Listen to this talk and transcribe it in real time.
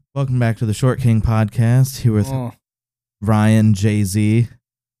Welcome back to the Short King podcast. Here with Ryan, Jay-Z,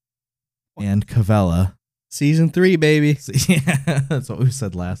 and Covella. Season 3, baby. Yeah, that's what we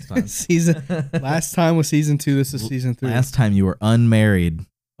said last time. Last time was season 2. This is season 3. Last time you were unmarried.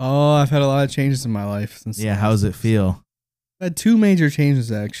 Oh, I've had a lot of changes in my life since. Yeah, how does it feel? I had 2 major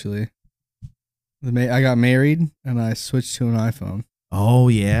changes actually. I got married and I switched to an iPhone. Oh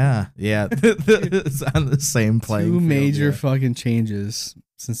yeah, it's on the same plane. 2 major fucking changes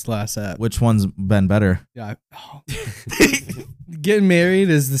since the last app. Which one's been better? Yeah, getting married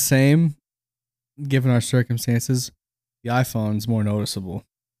is the same, given our circumstances. The iPhone's more noticeable.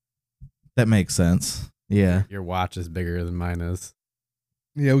 That makes sense. Yeah, your watch is bigger than mine is.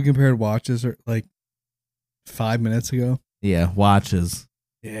 Yeah, we compared watches like 5 minutes ago. Yeah, watches.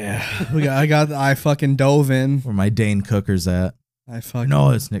 Yeah, I fucking dove in. Where my Dane Cooker's at.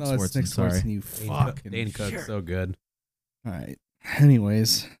 No, it's Nick Swartzen. Sorry. You fucking Dane Cook's so good. All right.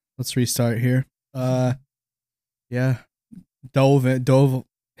 Anyways, let's restart here. Yeah, dove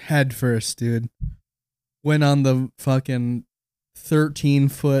head first, dude. Went on the fucking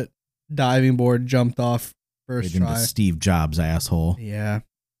 13-foot diving board, jumped off first try. Steve Jobs asshole.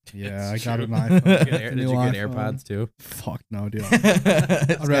 Yeah, I got an iPhone. Did you get AirPods too? Fuck no, dude.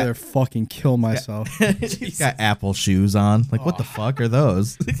 I'd rather fucking kill myself. He's got Apple shoes on. Like, what the fuck are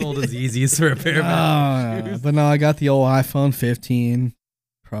those? Sold as easy as a pair of Apple shoes. But no, I got the old iPhone 15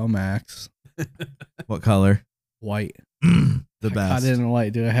 Pro Max. What color? White. The best. I got it in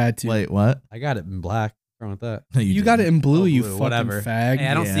white, dude. I had to. Wait, what? I got it in black. What's wrong with that? No, you got it in blue, you fucking whatever. fag. Hey,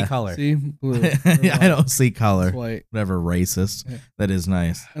 I don't see color. See? Blue. Yeah, I don't see color. It's white. Whatever, racist. Yeah. That is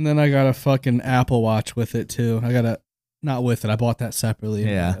nice. And then I got a fucking Apple Watch with it, too. I got a... Not with it. I bought that separately.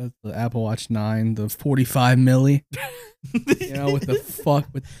 Yeah. The Apple Watch 9, the 45 milli. You know, with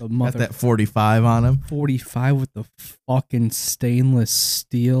the mother... Got that 45 on him. 45 with the fucking stainless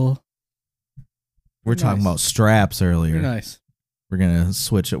steel. We're talking about straps earlier. Very nice. We're going to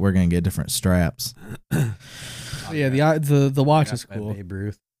switch it. We're going to get different straps. Yeah, the watch is cool. Babe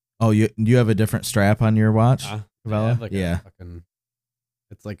Ruth. Oh, you have a different strap on your watch? Yeah.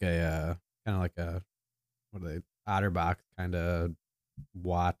 It's like a kind of like a OtterBox kind of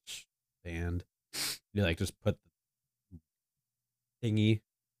watch band. You like just put the thingy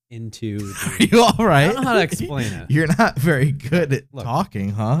into. Are you all right? I don't know how to explain it. You're not very good at talking,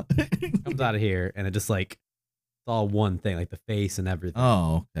 huh? It comes out of here and it just like it's all one thing, like the face and everything.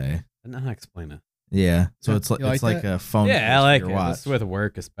 Oh, okay. I don't know how to explain it. Yeah, so it's like a phone. Yeah, I like your it. watch. Just with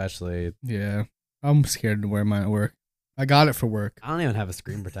work, especially. Yeah, I'm scared to wear mine at work. I got it for work. I don't even have a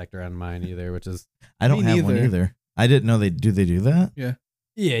screen protector on mine either, which is I don't have one either. I didn't know they do that.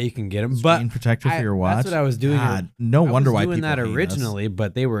 Yeah, you can get them. Screen protector for your watch. That's what I was doing. God, no wonder why people doing that originally,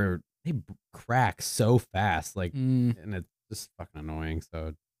 but they crack so fast, like, and it's just fucking annoying.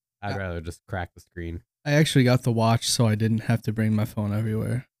 So I'd rather just crack the screen. I actually got the watch so I didn't have to bring my phone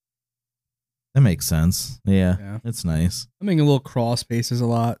everywhere. That makes sense. Yeah, it's nice. I'm making little crawl spaces a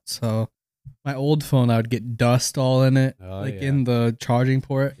lot, so my old phone I would get dust all in it, in the charging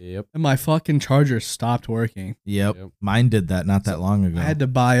port. Yep. And my fucking charger stopped working. Yep. Mine did that not that long ago. I had to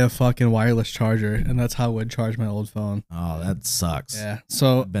buy a fucking wireless charger, and that's how I would charge my old phone. Oh, that sucks. Yeah.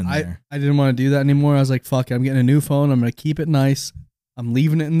 So Been there. I didn't want to do that anymore. I was like, fuck it, I'm getting a new phone. I'm gonna keep it nice. I'm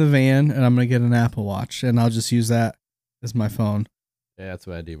leaving it in the van, and I'm gonna get an Apple Watch, and I'll just use that as my phone. Yeah, that's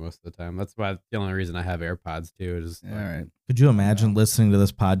what I do most of the time. That's why the only reason I have AirPods too is all right. Could you imagine listening to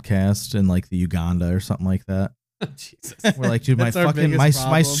this podcast in like the Uganda or something like that? Jesus. We're like, dude, my fucking my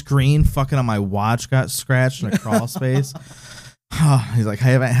screen fucking on my watch got scratched in a crawl space. He's like, I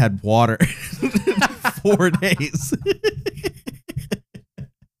haven't had water in 4 days.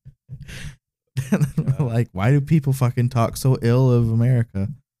 And then we're like, why do people fucking talk so ill of America?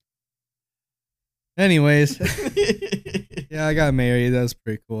 Anyways, yeah, I got married. That was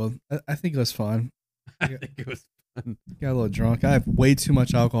pretty cool. I think it was fun. I think it was fun. Got a little drunk. I have way too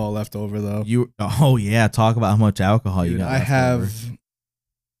much alcohol left over, though. Oh yeah, talk about how much alcohol you got. I have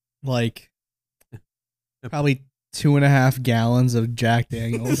like probably 2.5 gallons of Jack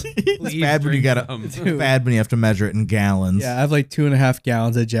Daniels. It's bad when you bad when you have to measure it in gallons. Yeah, I have like 2.5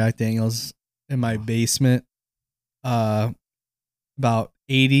 gallons of Jack Daniels in my basement. About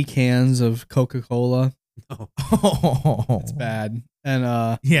 80 cans of Coca-Cola. Oh, it's bad. And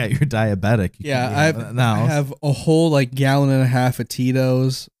yeah, you're diabetic. I have a whole like gallon and a half of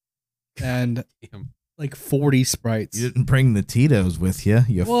Tito's and like 40 Sprites. You didn't bring the Tito's with you.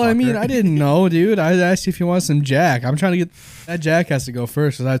 Well, I mean, I didn't know, dude. I asked you if you want some Jack. I'm trying to get that Jack has to go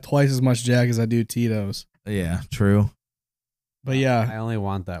first because I have twice as much Jack as I do Tito's. Yeah, true. But yeah, I only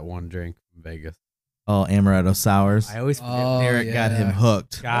want that one drink from Vegas. Oh, amaretto sours. I always forget. Oh, Derek got him yeah.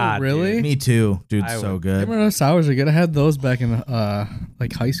 hooked. God, Oh, really? dude. Me too, dude. I So would- good. Amaretto sours are good. I had those back in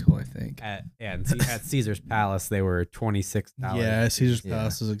like high school, I think. At Caesar's Palace, they were $26. Yeah, Caesar's Yeah.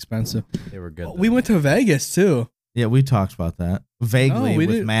 Palace was expensive. They were good. Oh, we went to Vegas too. Yeah, we talked about that vaguely No, we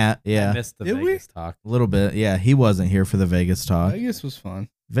with didn't. Matt. I Yeah, missed the Did we? Vegas talk. a little bit. Yeah, he wasn't here for the Vegas talk. Vegas was fun.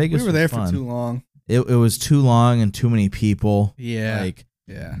 Vegas. We were was there fun. for too long. It was too long and too many people. Yeah. Like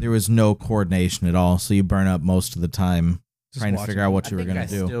Yeah. there was no coordination at all, so you burn up most of the time Just trying to watching figure out what I you were think gonna I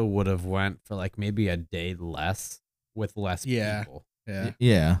do. still would have went for like maybe a day less with less Yeah. people. Yeah.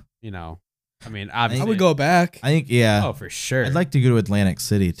 Yeah, You know, I mean, I obviously, would go back. I think. Yeah, Oh, for sure. I'd like to go to Atlantic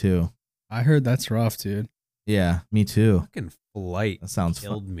City too. I heard that's rough, dude. Yeah, me too. fucking flight That sounds fun.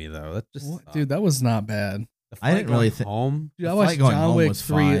 killed me though. That just What? sucked. Dude, that was not bad. The I didn't flight really going thi- home. Dude, I The watched flight going John home Wick was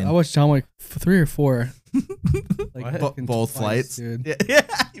 3. fine. I watched John Wick 3 or 4. What? fucking Both twice, flights, dude. Yeah,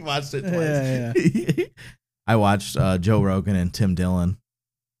 you watched it twice. Yeah, I watched Joe Rogan and Tim Dillon.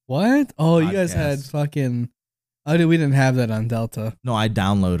 What? Oh, you guys had Podcast. fucking. Oh, dude, we didn't have that on Delta. No, I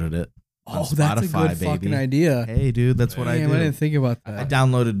downloaded it. on Oh, that's a Spotify, good fucking baby. idea. Hey, dude, that's what I Damn, do. I didn't think about I that.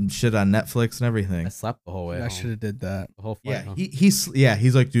 downloaded shit on Netflix and everything. I slept the whole way. I home. should have did that. The whole flight. Yeah, home.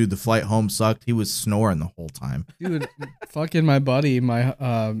 he's like, dude, the flight home sucked. He was snoring the whole time. Dude, fucking my buddy, my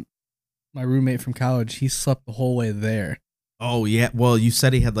roommate from college, he slept the whole way there. Oh yeah, well, you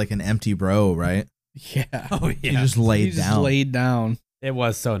said he had like an empty row, right? Yeah. Oh He yeah. just laid he just down. laid down. It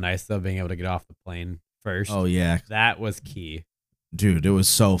was so nice though being able to get off the plane first. Oh yeah, That was key. dude, it was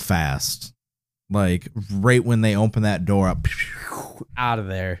so fast. Like right when they opened that door up. Out of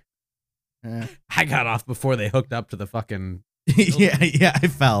there. Yeah. I got off before they hooked up to the fucking. yeah, I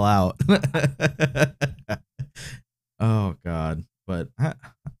fell out. Oh god, but But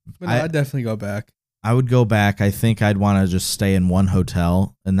no, I- I'd definitely go back. I would go back. I think I'd want to just stay in one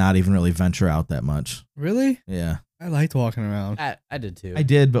hotel and not even really venture out that much. Really? Yeah, I liked walking around. I did too. I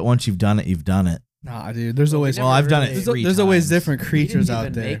did, but once you've done it, you've done it. Nah, dude. There's always Well, I've done it there's, three there's always times. different We creatures didn't out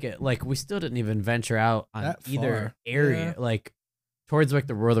even there. Make it like we still didn't even venture out on That either far. area, Yeah. like towards like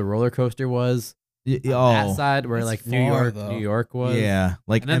where the roller coaster was. On that Oh, side where that's like far, though. New York was. yeah,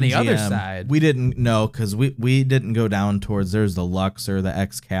 like And then the other MGM. side- We didn't know because we didn't go down towards. There's the Luxor, the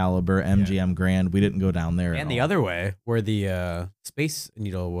Excalibur, MGM Grand. We didn't go down there. And at the all. other way where the Space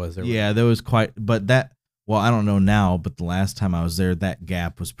Needle was. Or Yeah, there was quite, but that. Well, I don't know now, but the last time I was there, that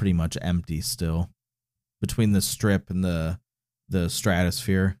gap was pretty much empty still, between the Strip and the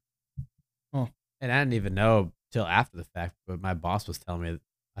Stratosphere. And I didn't even know till after the fact, but my boss was telling me.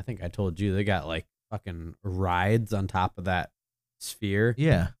 I think I told you they got like fucking rides on top of that sphere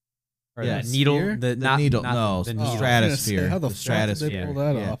Yeah, or Yeah, that needle. sphere? The needle, not no, the Oh, needle. I was gonna say, Stratosphere. How the The fuck did they Stratosphere, pull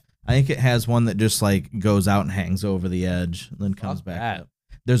that yeah. off? I think it has one that just like goes out and hangs over the edge and then comes Fuck back that. up.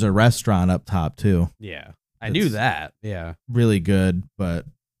 There's a restaurant up top too. Yeah, I knew that. Yeah, Really good, but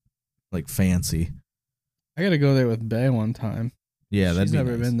like fancy. I gotta go there with Bay one time. Yeah, that'd She's be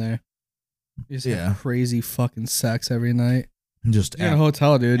never nice. been there. You just Yeah. have crazy fucking sex every night. Just You're in a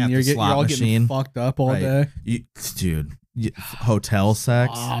hotel, dude, at and you're, the you're slot all machine. getting fucked up all Right. day. dude, hotel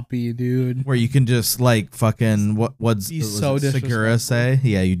sex Sloppy, dude. where you can just like fucking what's He's was so it Segura say?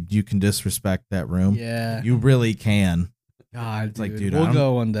 Yeah, you can disrespect that room. Yeah. You really can. God, It's like, dude. dude, I we'll don't-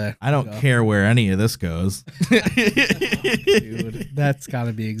 go one day. I don't We'll go. care where any of this goes. Dude, that's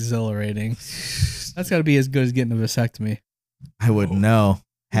gotta be exhilarating. That's gotta be as good as getting a vasectomy. I wouldn't know.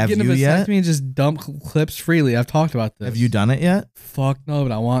 Have getting you a yet? vasectomy and just dump clips freely. I've talked about this. Have you done it yet? Fuck no,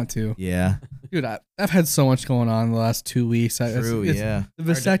 but I want to. Yeah. Dude, I've had so much going on in the last 2 weeks. True, yeah. The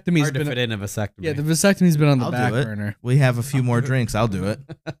vasectomy's hard to been fit in a vasectomy. yeah, the vasectomy's been on the I'll do back it. burner. We have a few more drinks. I'll do it.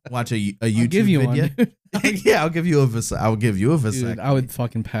 Watch a YouTube I'll give you video. one, dude. Yeah, I'll give you a vasectomy. Dude, I would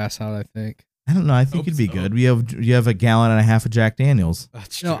fucking pass out, I think. I don't know. I think Hope it'd be so. good. You have a gallon and a half of Jack Daniels.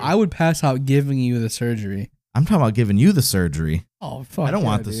 That's No, true. I would pass out giving you the surgery. I'm talking about giving you the surgery. Oh, fuck. I don't yeah,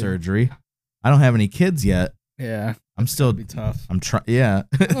 want the dude. surgery. I don't have any kids yet. Yeah. I'm still. It'd be tough. I'm trying. Yeah.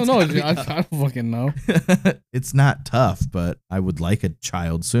 I don't know. Dude, I don't fucking know. It's not tough, but I would like a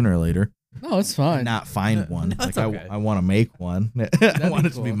child sooner or later. No, it's fine. Not find one. That's Like okay. I want to make one. I That'd want be it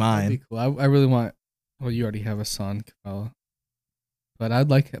to cool. be That'd mine. be cool. I really want. Well, you already have a son, Covella. But I'd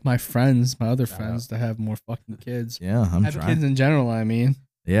like my friends, my other Shout friends, to have more fucking kids. Yeah, I'm Have trying. kids in general, I mean.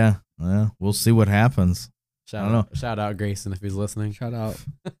 Yeah, well, we'll see what happens. I don't know. Shout out Grayson if he's listening. Shout out.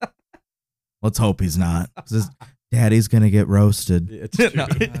 Let's hope he's not. 'Cause Daddy's gonna get roasted. It's true. No.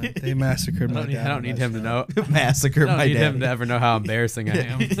 God, they massacred my dad. I don't on need that him to show. know. Massacre I don't my need daddy. him to ever know how embarrassing I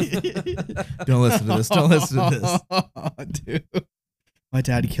am. Don't listen to this. Don't listen to this. Dude. My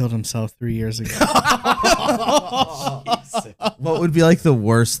dad killed himself 3 years ago. What would be like the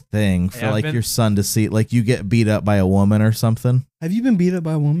worst thing for like your son to see? Like you get beat up by a woman or something? Have you been beat up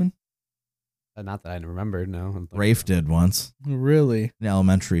by a woman? Not that I remember, no. Rafe did once. Really? In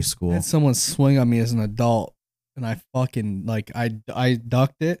elementary school. I had someone swing on me as an adult, and I fucking, like, I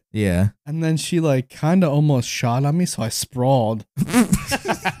ducked it. Yeah. And then she, like, kind of almost shot on me, so I sprawled.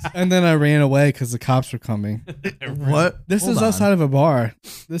 And then I ran away because the cops were coming. What? This is outside of a bar.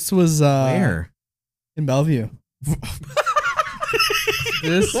 This was, where? In Bellevue.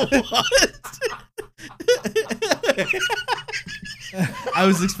 This. I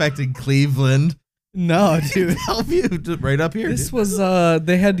was expecting Cleveland. No, dude. Bellevue, right up here. This was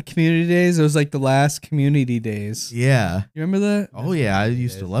they had community days. It was like the last community days. Yeah. You remember that? Oh yeah, I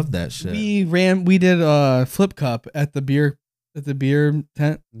used to love that shit. We did flip cup at the beer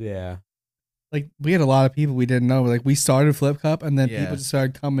tent. Yeah. Like we had a lot of people we didn't know. Like we started flip cup and then people just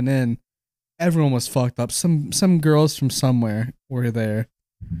started coming in. Everyone was fucked up. Some girls from somewhere were there.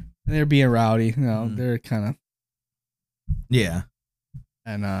 And they were being rowdy. You know, they're kind of. Yeah.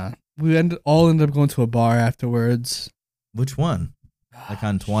 And we all ended up going to a bar afterwards. Which one? Like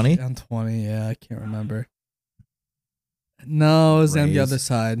on 20? On 20, yeah. I can't remember. No, it was on the other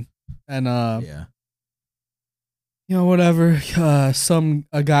side. And yeah. You know, whatever.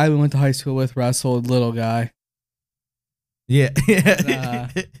 A guy we went to high school with wrestled, little guy. Yeah.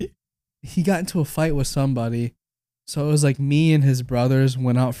 And, he got into a fight with somebody. So it was like me and his brothers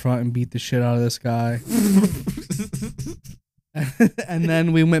went out front and beat the shit out of this guy. And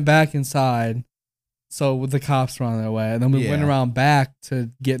then we went back inside. So the cops were on their way. And then we went around back to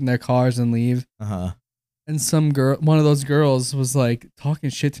get in their cars and leave. Uh-huh. And some girl, one of those girls was like talking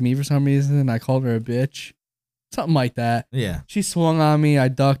shit to me for some reason. And I called her a bitch. Something like that. Yeah. She swung on me. I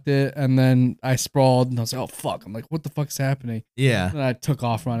ducked it. And then I sprawled. And I was like, oh, fuck. I'm like, what the fuck's happening? Yeah. And I took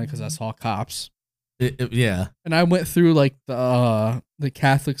off running because I saw cops. Yeah. And I went through like the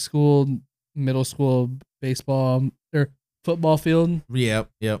Catholic school, middle school baseball or football field. Yep.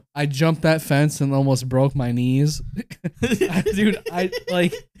 I jumped that fence and almost broke my knees. Dude, I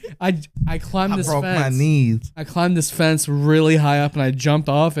climbed this fence. I broke my knees. I climbed this fence really high up and I jumped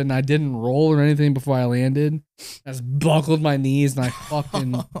off and I didn't roll or anything before I landed. I just buckled my knees and I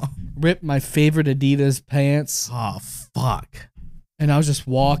fucking ripped my favorite Adidas pants. Oh, fuck. And I was just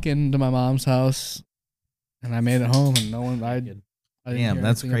walking to my mom's house. And I made it home, and no one. I didn't Damn,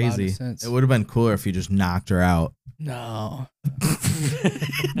 that's crazy. It would have been cooler if you just knocked her out. No.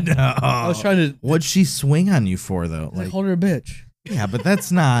 No. I was trying to. What'd she swing on you for, though? Like, called her a bitch. Yeah, but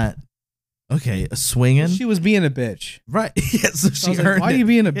that's not. Okay, a swinging? Well, she was being a bitch. Right. Yeah, so she like, why are you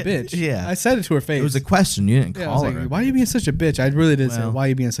being a bitch? Yeah. I said it to her face. It was a question. You didn't call her. Like, why are you being such a bitch? I really did say, why are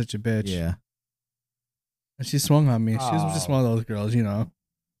you being such a bitch? Yeah. And she swung on me. She was just one of those girls, you know.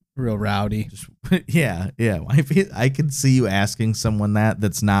 Real rowdy. Yeah. I could see you asking someone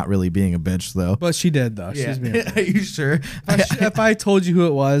that's not really being a bitch, though. But she did, though. Yeah. She's being a bitch. Are you sure? If I told you who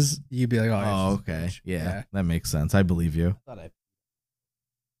it was, you'd be like, oh okay. Yeah, that makes sense. I believe you.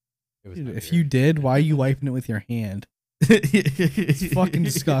 Dude, if you did, why are you wiping it with your hand? It's fucking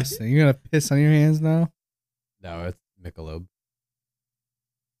disgusting. You're going to piss on your hands now? No, it's Michelob.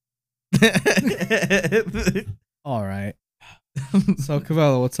 All right. So,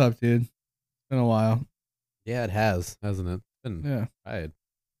 Covella, what's up, dude? It's been a while. Yeah, it has, hasn't it? It's been probably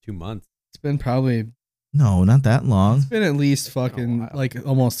 2 months. It's been probably... No, not that long. It's been at least fucking, like,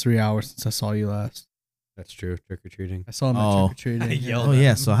 almost 3 hours since I saw you last. That's true. Trick-or-treating. I saw him at trick-or-treating. I yelled at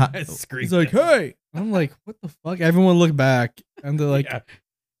him. So how... He's like, hey! I'm like, what the fuck? Everyone looked back, and they're like... Yeah.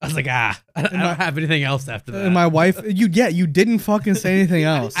 I was like, I don't have anything else after that. And my wife, you didn't fucking say anything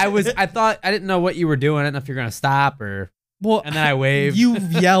else. I didn't know what you were doing. I didn't know if you're gonna stop or. Well, and then I waved. You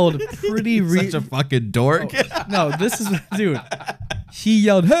yelled pretty. Such a fucking dork. Oh, no, this is, dude. He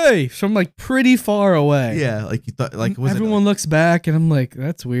yelled, "Hey!" from like pretty far away. Yeah, like you thought. Like everyone looks back, and I'm like,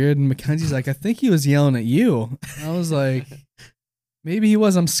 "That's weird." And Mackenzie's like, "I think he was yelling at you." And I was like, "Maybe he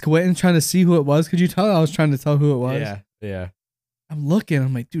was." I'm squinting, trying to see who it was. Could you tell? I was trying to tell who it was. Yeah. I'm looking.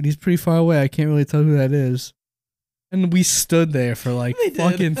 I'm like, dude, he's pretty far away. I can't really tell who that is. And we stood there for like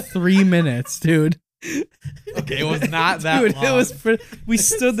fucking 3 minutes, dude. Okay, it was not that dude, long. It was. We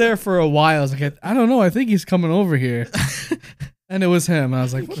stood there for a while. I was like, I don't know. I think he's coming over here. And it was him. I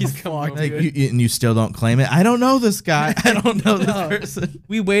was like, he's coming. Like, and you still don't claim it. I don't know this guy. I don't know this person.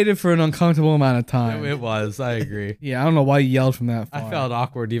 We waited for an uncomfortable amount of time. It was. I agree. Yeah, I don't know why you yelled from that far. I felt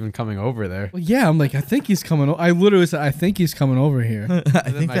awkward even coming over there. Well, yeah, I'm like, I think he's coming. I literally said, I think he's coming over here.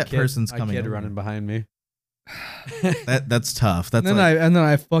 I think that person's coming. My kid over. running behind me. That's tough. That's and then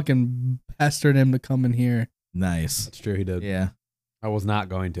I fucking pestered him to come in here. Nice. That's true. He did. Yeah. I was not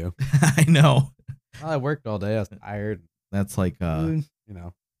going to. I know. Well, I worked all day. I was tired. That's like Dude, You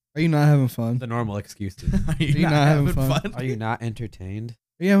know, are you not having fun? the normal excuses. are you not having fun? Are you not entertained?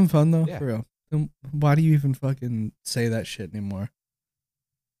 Are you having fun though? Yeah. For real. Then why do you even fucking say that shit anymore?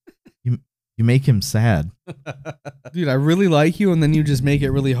 You make him sad. Dude, I really like you, and then you just make it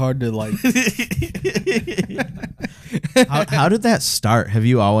really hard to like. How did that start? Have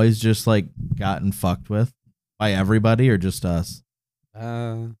you always just like gotten fucked with by everybody or just us?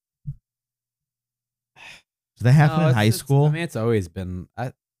 No, Did that happen in it's- high it's- school? I mean, it's always been.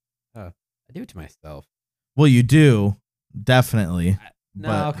 I do it to myself. Well, you do definitely. No,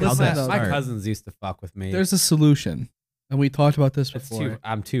 But how'd because that my start? cousins used to fuck with me. There's a solution, and we talked about this It's before.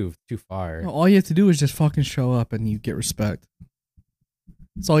 I'm too far. No, all you have to do is just fucking show up, and you get respect.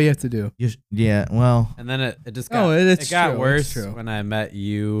 That's all you have to do. Yeah. Well. And then it just got, Oh, it's it got true, worse it's true. when I met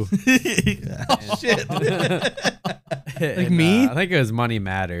you. Oh shit. Like me? I think it was Money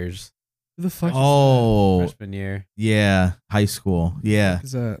Matters. Who the fuck Oh Freshman year. yeah, high school. Yeah.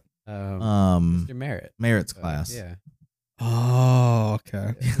 is that? Mr. Merritt. Merritt's class. Yeah. Oh,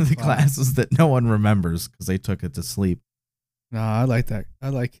 okay. The classes that no one remembers because they took it to sleep. No, I like that. I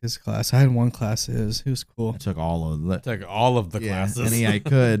like his class. I had one class of his. He was cool. I took all of I it. took all of the Yeah, classes. any I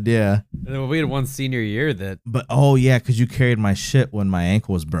could. Yeah. And then we had one senior year that. But oh yeah, because you carried my shit when my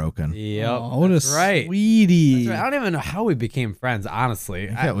ankle was broken. Yep. Oh, what that's a right. sweetie. That's right. I don't even know how we became friends, honestly.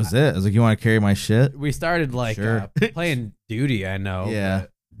 That was it. I was like, you want to carry my shit? We started like Sure. playing duty, I know. Yeah.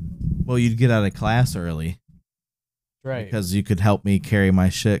 but- Well, you'd get out of class early Right. because you could help me carry my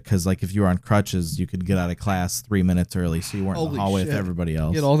shit. Because like if you were on crutches, you could get out of class 3 minutes early, so you weren't in Holy the hallway with shit. everybody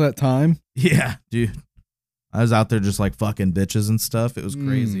else. You had all that time? Yeah, dude. I was out there just like fucking bitches and stuff. It was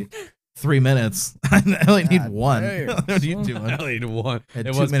crazy. 3 minutes. I only need God one. damn. What are you doing? I only need one. Had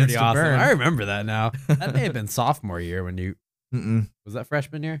It 2 was minutes pretty to awesome. burn. I remember that now. That may have been sophomore year when you Mm-mm. was that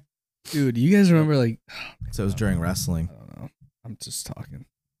freshman year? Dude, you guys remember like So it was during wrestling. I don't know. I'm just talking.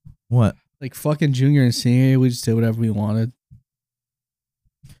 What? Like fucking junior and senior year, we just did whatever we wanted.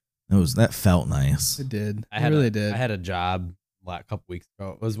 That felt nice. It did. I It had really a, did. I had a job a couple weeks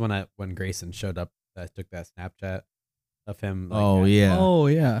ago. It was when Grayson showed up. I took that Snapchat of him. Like, Oh at yeah. Oh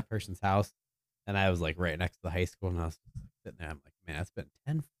yeah. the person's house, and I was like right next to the high school, and I was sitting there. I'm like, man, it's been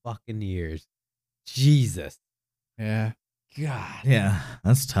 10 fucking years. Jesus, Yeah. God, Yeah,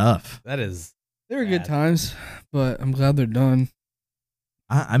 that's tough. that is. They were good Bad. times, but I'm glad they're done.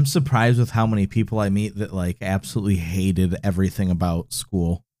 I'm surprised with how many people I meet that like absolutely hated everything about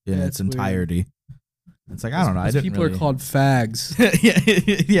school in Yeah, its it's weird. entirety. It's like I don't know. I Those didn't people really... are called fags.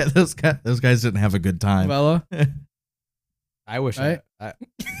 yeah. Those guys didn't have a good time. Covella? I wish Right? I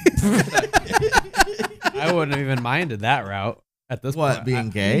wouldn't have even minded that route at this What, point. being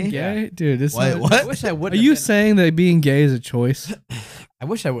gay? Gay? Dude, it's Wait, not- what? I wish I Are wouldn't. you have been, saying that being gay is a choice? I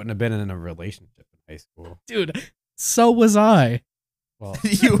wish I wouldn't have been in a relationship in high school. Dude, so was I. Well,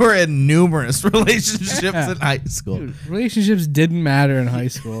 You were in numerous relationships Yeah. in high school. Dude, relationships didn't matter in high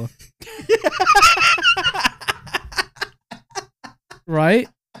school. Right?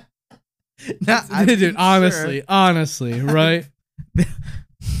 Nah, I mean, Dude, honestly, right?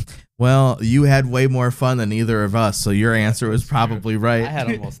 Well, you had way more fun than either of us, so your answer was probably right. I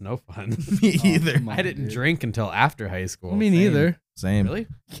had almost no fun. Me Oh, either. come on, I didn't dude. drink until after high school. Me Same. neither. Same. Really?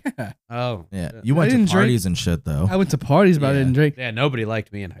 Yeah. Oh, Yeah. shit. You went I to didn't drink. parties and shit though. I went to parties, but I Yeah. didn't drink. Yeah, nobody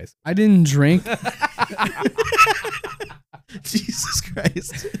liked me in high school. I didn't drink. Jesus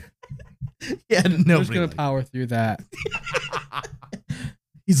Christ. Yeah, I'm just nobody. gonna liked- power through that.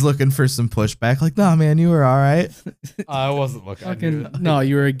 He's looking for some pushback. Like, nah, man, you were all right. I wasn't looking. I knew Fucking it. no,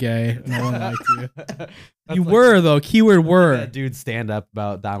 you were gay. No one liked you. That's You like were though. Keyword were. that dude stand up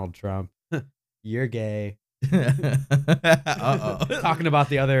about Donald Trump. You're gay. Uh-oh. Talking about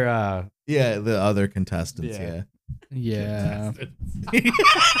the other. Yeah, the other contestants. Yeah. Yeah. Yeah,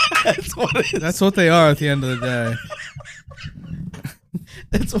 That's what it is. that's what they are at the end of the day.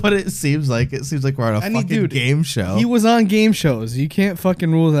 That's what it seems like. It seems like we're on a I mean, fucking dude, game show. He was on game shows. You can't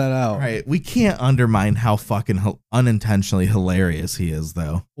fucking rule that out. Right. We can't undermine how fucking unintentionally hilarious he is,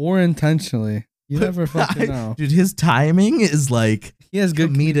 though. Or intentionally. You never fucking know. Dude, his timing is like He has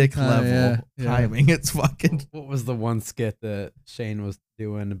good comedic time, level yeah. timing. It's fucking. What was the one skit that Shane was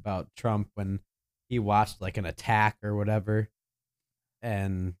doing about Trump when he watched like an attack or whatever?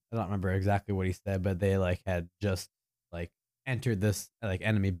 And I don't remember exactly what he said, but they like had just like entered this like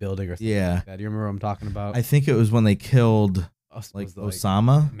enemy building or something Yeah. like that. Do you remember what I'm talking about? I think it was when they killed like Was,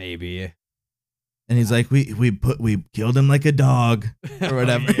 Osama, maybe. and he's like, we killed him like a dog or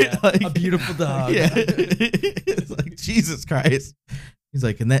whatever. Oh, yeah. Like- A beautiful dog. Yeah. It's like Jesus Christ. He's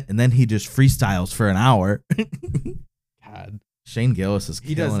like, and then he just freestyles for an hour. God. Shane Gillis is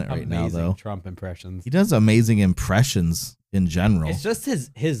He does killing it right now, though. Trump impressions. He does amazing impressions in general. It's just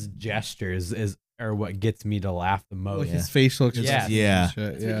his gestures are what gets me to laugh the most. Like his facial expressions. Yeah.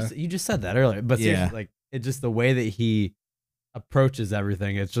 You just said that earlier, but seriously, Yeah. like it's just the way that he approaches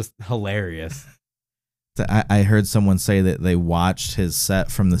everything. It's just hilarious. I heard someone say that they watched his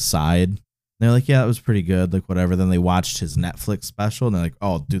set from the side. They're like, yeah, it was pretty good, like whatever. Then they watched his Netflix special, and they're like,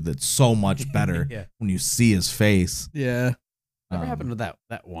 oh, dude, that's so much better Yeah. when you see his face. Yeah. Whatever happened with that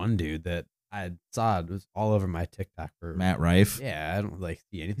one dude that I saw? It was all over my TikTok for Matt Rife. Yeah, I don't like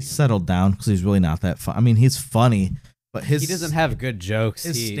see anything. He's settled down because he's really not that fun. I mean, he's funny, but he doesn't have good jokes.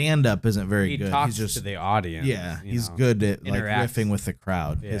 His stand-up isn't very good. He talks he's just to the audience. Yeah, he's good at like riffing with the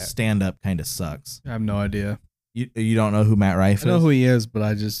crowd. Yeah. His stand-up kind of sucks. I have no idea. You don't know who Matt Rife is? I know who he is, but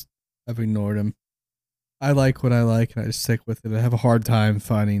I've ignored him. I like what I like, and I just stick with it. I have a hard time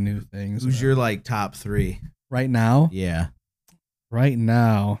finding new things. Who's your like top 3 right now? Yeah, right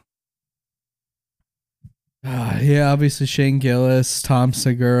now. Yeah, obviously Shane Gillis, Tom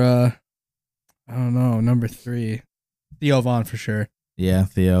Segura. I don't know. Number 3, Theo Vaughn for sure. Yeah,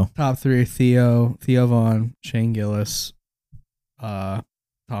 Theo. Top 3: Theo Vaughn, Shane Gillis, Tom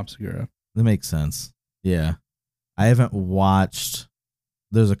Segura. That makes sense. Yeah, I haven't watched.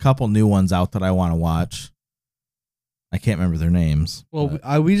 There's a couple new ones out that I want to watch. I can't remember their names. Well,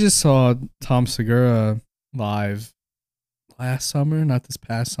 we just saw Tom Segura live last summer, not this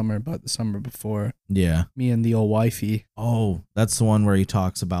past summer, but the summer before. Yeah, me and the old wifey. Oh, that's the one where he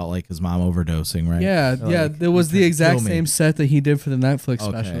talks about like his mom overdosing, right? Yeah, yeah. Like, there was the exact same set that he did for the Netflix Okay,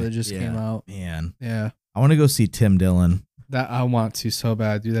 special that just came out. Man, Yeah, I want to go see Tim Dillon. that I want to so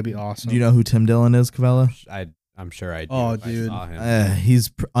bad, dude. That'd be awesome. Do you know who Tim Dillon is, Covella? I'm sure I do. Oh, if dude. I saw him. He's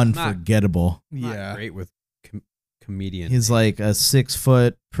unforgettable. I'm not Yeah. great with comedian. He's like a 6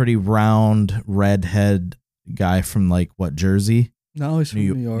 foot, pretty round redhead guy from like what, Jersey? No, he's from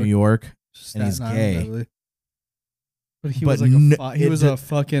New York. New York, Staten and he's Island, gay. probably. But he But was like he it was did- a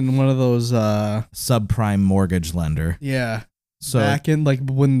fucking one of those. Subprime mortgage lender. Yeah. So Back in like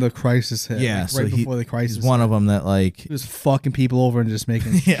when the crisis hit. Yeah, like, so right before the crisis. he's one hit. of them that like, He was fucking people over and just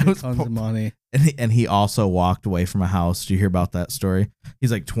making Yeah, it was tons of money. and he also walked away from a house. Do you hear about that story?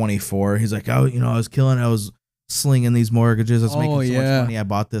 He's like 24. He's like, oh, I was slinging these mortgages. I was making so much money. I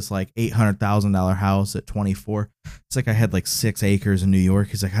bought this like $800,000 house at 24. It's like I had like 6 acres in New York.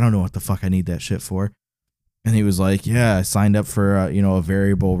 He's like, I don't know what the fuck I need that shit for. And he was like, yeah, I signed up for a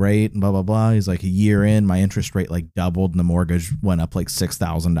variable rate and blah blah blah. He's like, a year in, my interest rate like doubled and the mortgage went up like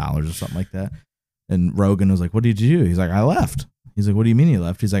 $6,000 or something like that. And Rogan was like, what did you do? He's like, I left. He's like, what do you mean you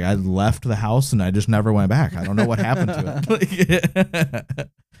left? He's like, I left the house and I just never went back. I don't know what happened to it.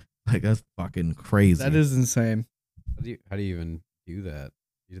 Like that's fucking crazy. That is insane. How do you even do that?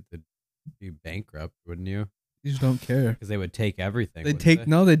 You'd have to be bankrupt, wouldn't you? You just don't care. Because they would take everything. They'd take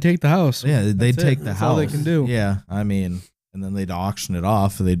the house. Yeah, they'd That's take it. the That's house. all they can do. Yeah, I mean, and then they'd auction it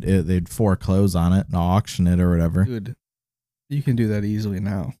off. They'd foreclose on it and auction it or whatever. Dude, you can do that easily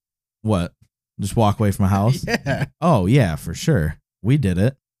now. What? Just walk away from a house? Yeah. Oh yeah, for sure. We did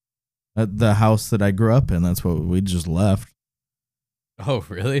it. At the house that I grew up in, that's what we just left. Oh,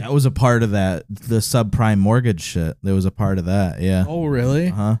 really? That was a part of that. The subprime mortgage shit. There was a part of that. Yeah. Oh, really?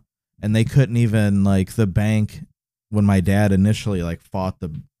 Uh-huh. And they couldn't even like the bank when my dad initially like fought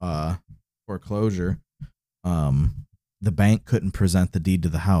the foreclosure, the bank couldn't present the deed to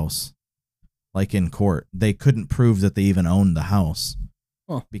the house. Like in court. They couldn't prove that they even owned the house.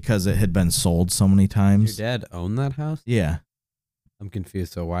 Huh. Because it had been sold so many times. Your dad owned that house? Yeah. I'm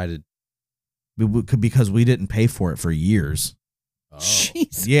confused. So why did Because we didn't pay for it for years. Oh.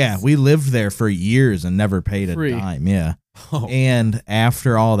 Jesus. Yeah, we lived there for years and never paid a Free. dime. Yeah. Oh, And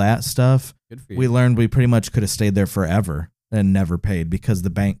after all that stuff, good for you. we learned we pretty much could have stayed there forever and never paid because the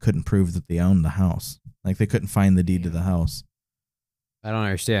bank couldn't prove that they owned the house. Like they couldn't find the deed to the house. I don't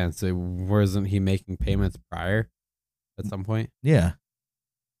understand. So wasn't he making payments prior at some point? Yeah.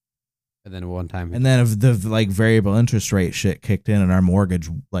 And then one time. And then if the like variable interest rate shit kicked in and our mortgage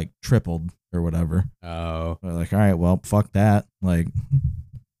like tripled or whatever. Oh. We're like, all right, well, fuck that. Like,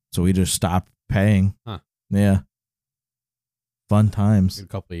 so we just stopped paying. Huh. Yeah. Fun times. Good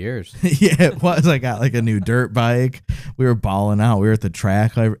couple of years. Yeah, it was. I got like a new dirt bike. We were balling out. We were at the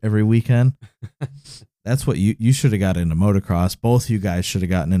track every weekend. That's what you should have got into motocross. Both you guys should have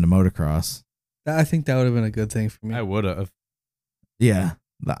gotten into motocross. I think that would have been a good thing for me. I would have. Yeah,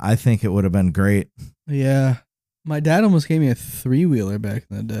 I think it would have been great. Yeah. My dad almost gave me a 3-wheeler back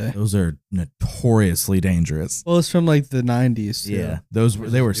in the day. Those are notoriously dangerous. Well, it's from like the 90s. Too. Yeah,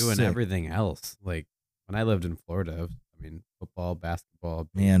 they were doing sick. everything else. Like when I lived in Florida, I mean, football, basketball.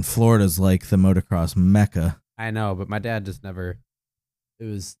 Man, Florida's like the motocross mecca. I know, but my dad just never. It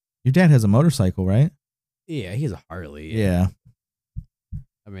was. Your dad has a motorcycle, right? Yeah, he has a Harley. Yeah.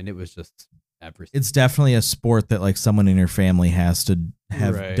 I mean, it was just everything. It's definitely a sport that like someone in your family has to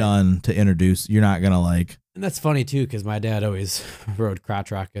have done to introduce. You're not gonna like. And that's funny too, because my dad always rode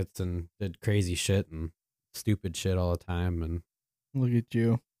crotch rockets and did crazy shit and stupid shit all the time. And look at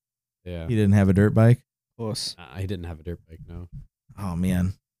you. Yeah, he didn't have a dirt bike. Puss. He didn't have a dirt bike. No. Oh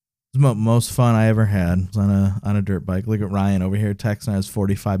man, it was the most fun I ever had was on a dirt bike. Look at Ryan over here texting his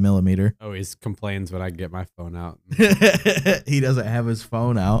 45mm. Always complains when I get my phone out. He doesn't have his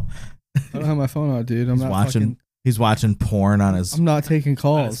phone out. I don't have my phone out, dude. He's watching porn on his. I'm not taking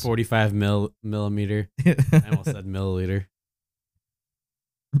calls. 45 millimeter. I almost said milliliter.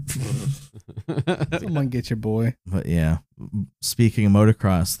 Someone get your boy. But yeah, speaking of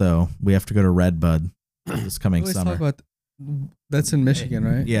motocross, though, we have to go to Redbud this coming summer. That's in Michigan,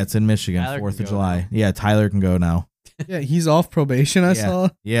 right? Yeah, it's in Michigan, 4th of July. Now. Yeah, Tyler can go now. Yeah, he's off probation, I saw.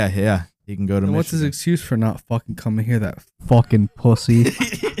 Yeah, he can go to Michigan. What's his excuse for not fucking coming here, that fucking pussy?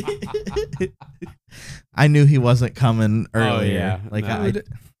 I knew he wasn't coming earlier. Oh, yeah. Like,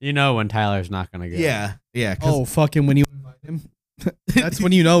 no. When Tyler's not going to go. Yeah. Oh, fucking when you invite him? That's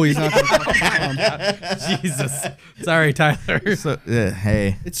when you know he's not going to come. Jesus. Sorry, Tyler. So,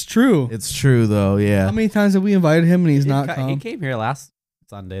 hey. It's true. It's true, though, yeah. How many times have we invited him and he's not come? He came here last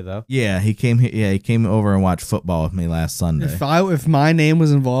Sunday, though. Yeah, he came here. Yeah, he came over and watched football with me last Sunday. If my name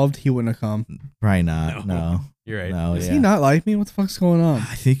was involved, he wouldn't have come. Probably not, no. You're right. No, Does he not like me? What the fuck's going on?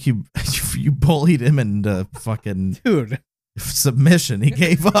 I think you bullied him into fucking dude submission. He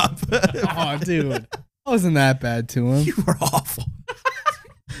gave up. Oh, dude, I wasn't that bad to him. You were awful.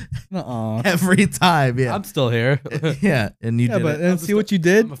 Nuh-uh. Every time, yeah. I'm still here. Yeah, and you did. And see what you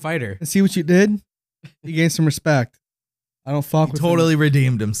did. I'm a fighter. And see what you did. You gained some respect. I don't fuck with him. Totally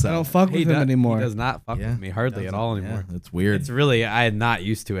redeemed himself. I don't fuck with him anymore. He does not fuck with me hardly at all anymore. Yeah, it's weird. It's really, I'm not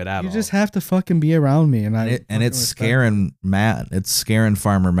used to it at all. You just have to fucking be around me, and it's scaring Matt. It's scaring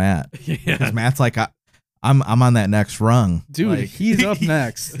Farmer Matt. Yeah, because Matt's like, I'm on that next rung, dude. Like, he's up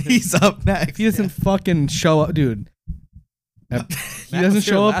next. He's up next. If he doesn't fucking show up, dude. He doesn't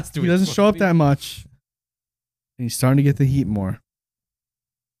show up. He doesn't show up that much. And he's starting to get the heat more.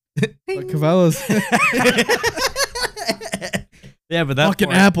 But Covella's. Yeah, but that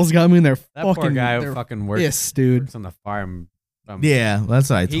fucking apples got me in there. That poor guy fucking works. Yes, dude. Works on the farm. Yeah, that's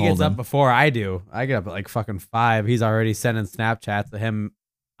what I told him. He gets up before I do. I get up at like fucking 5. He's already sending Snapchats to him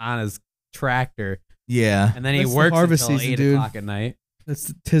on his tractor. Yeah, and then he works until 8 o'clock at night.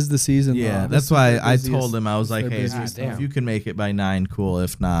 Tis the season. Yeah, that's why I told him, I was like, hey, if you can make it by 9, cool.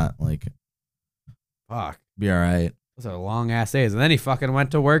 If not, like, fuck, be all right. Those are long ass days. And then he fucking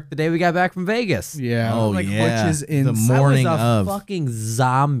went to work the day we got back from Vegas. Yeah. Oh, like, yeah. Which is insane. The morning I was a of. fucking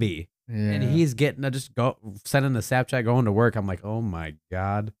zombie. Yeah. And he's getting sending the Snapchat going to work. I'm like, oh my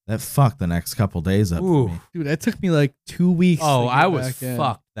God. That fucked the next couple days up for me. Dude, that took me like 2 weeks. Oh, I was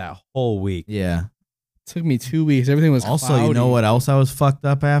fucked that whole week. Yeah. It took me 2 weeks. Everything was also cloudy. You know what else I was fucked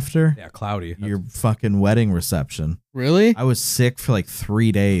up after? Yeah, cloudy. Your fucking wedding reception. Really? I was sick for like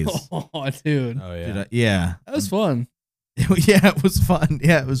 3 days. Oh, dude. Oh, yeah. Dude, yeah. That was fun. Yeah, it was fun.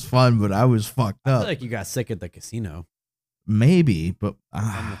 Yeah, it was fun, but I was fucked up. I feel like you got sick at the casino. Maybe, but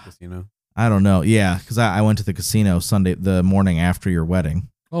the casino. I don't know. Yeah, because I went to the casino Sunday, the morning after your wedding.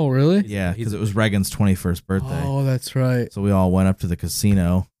 Oh, really? Yeah, because it was Reagan's 21st birthday. Oh, that's right. So we all went up to the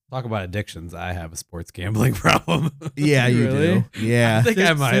casino. Talk about addictions. I have a sports gambling problem. Yeah, you really? do. Yeah. I think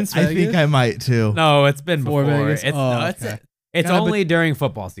I might. I think I might too. No, it's been before. Vegas? It's only during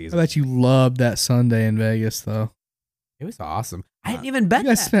football season. I bet you loved that Sunday in Vegas, though. It was awesome. I didn't even bet you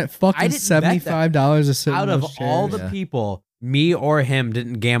guys that. spent fucking $75 a sit. Out of all the people, me or him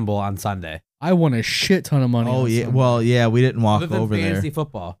didn't gamble on Sunday. I won a shit ton of money. Oh yeah, well yeah, we didn't walk over there. Fantasy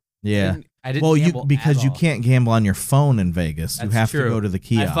football. Yeah. I didn't gamble because you all. can't gamble on your phone in Vegas. That's you have true. to go to the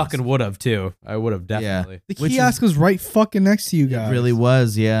kiosk. I fucking would have too. I would have definitely. The kiosk was right fucking next to you guys. It really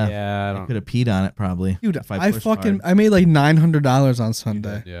was, yeah. Yeah, I could have peed on it probably. Dude, if I made like $900 on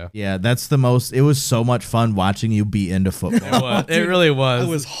Sunday. Yeah. Yeah, that's the most. It was so much fun watching you be into football. It really was. It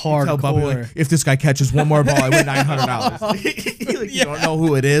was hardcore. Like, if this guy catches one more ball, I win $900. Like, you don't know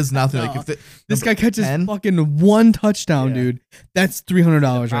who it is. Nothing. Like if this guy catches fucking one touchdown, dude. That's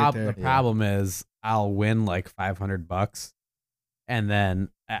 $300 right there. The problem is, I'll win like $500, and then,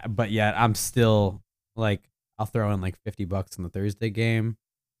 but yet I'm still like, I'll throw in like $50 in the Thursday game,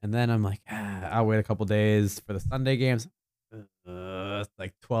 and then I'm like, I'll wait a couple days for the Sunday games. It's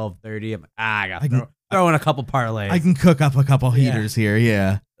like 12:30. I'm like, I got to throw in a couple parlays. I can cook up a couple heaters here.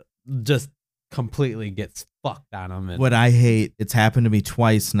 Yeah, just completely gets fucked on them. What I hate, it's happened to me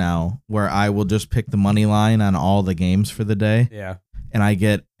twice now, where I will just pick the money line on all the games for the day. Yeah. And I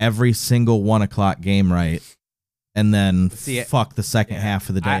get every single 1 o'clock game right. And then fuck the second half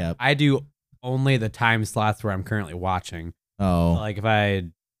of the day up. I do only the time slots where I'm currently watching. Oh. Like if I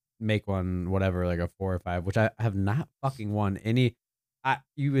make one, whatever, like a 4 or 5, which I have not fucking won any.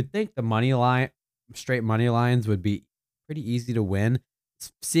 You would think the straight money lines would be pretty easy to win,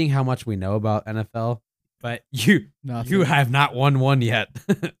 seeing how much we know about NFL. But you have not won one yet.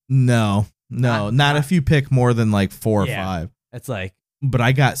 No, not if you pick more than like 4 or 5. It's like, but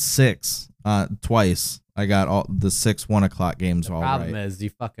I got 6 twice. I got all the 6 1 o'clock games all right. The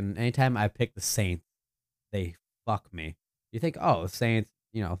problem is anytime I pick the Saints, they fuck me. You think, oh, the Saints,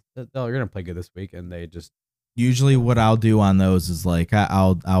 they're gonna play good this week, and they just. Usually, what I'll do on those is like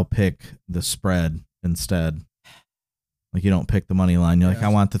I'll pick the spread instead. Like you don't pick the money line. You're like, I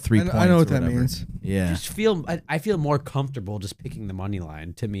want the 3 points. I know what that means. Yeah. I feel more comfortable just picking the money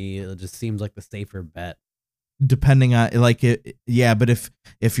line. To me, it just seems like the safer bet. Depending on like it, yeah. But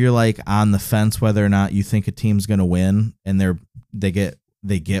if you're like on the fence whether or not you think a team's gonna win and they get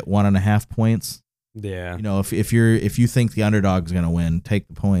 1.5 points. Yeah. If you think the underdog's gonna win, take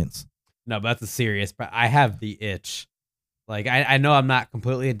the points. No, but that's a serious. But I have the itch. Like I know I'm not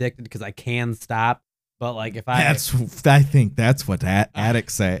completely addicted because I can stop. But like if I think that's what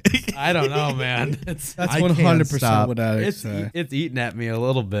addicts say. I don't know, man. That's 100% what addicts say. It's eating at me a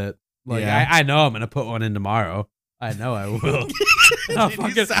little bit. Like I know I'm gonna put one in tomorrow. I know I will.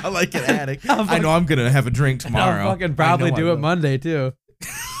 You sound like an addict. I know I'm gonna have a drink tomorrow. I'll fucking probably do it Monday too.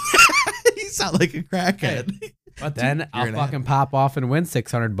 You sound like a crackhead. But then I'll fucking pop off and win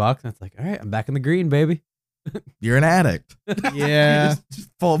 $600. And it's like, all right, I'm back in the green, baby. You're an addict. Yeah. Just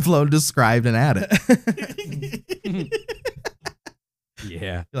full-blown described an addict.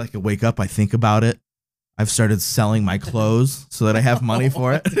 Yeah. Like I wake up, I think about it. I've started selling my clothes so that I have money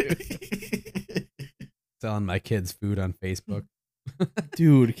for it. Selling my kids food on Facebook.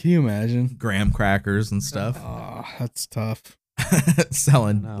 Dude, can you imagine? Graham crackers and stuff. Oh, that's tough.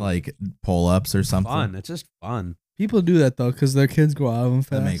 Selling like pull-ups or something. Fun. It's just fun. People do that though because their kids go out of them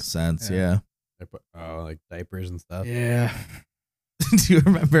fast. That makes sense. Yeah. Like diapers and stuff. Yeah. Do you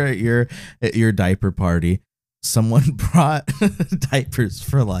remember at your diaper party, someone brought diapers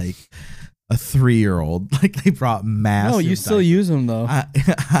for like a 3-year-old? Like they brought massive. No, you still diapers. Use them though.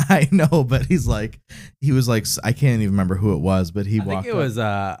 I know, but he was like, I can't even remember who it was, but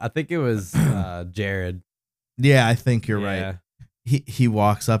I think it was Jared. Yeah, I think you're right. He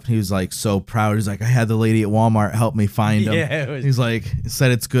walks up and he was like so proud. He's like, I had the lady at Walmart help me find him. Yeah, he's like,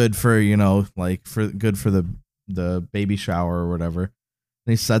 said it's good for good for the baby shower or whatever.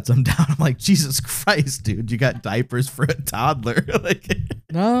 And he sets them down. I'm like, Jesus Christ, dude, you got diapers for a toddler. Like,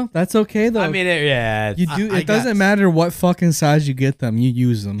 no, that's okay though. I mean, you do. It doesn't matter what fucking size you get them. You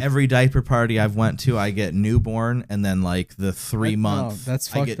use them. Every diaper party I've went to, I get newborn, and then like the 3 month. No, that's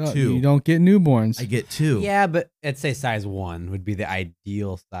fucked I get up. 2. You don't get newborns. I get 2. Yeah, but I'd say size 1 would be the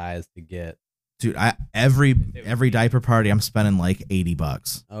ideal size to get. Dude, every diaper party I'm spending like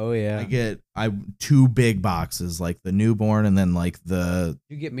 $80. Oh yeah. I get 2 big boxes, like the newborn and then like the.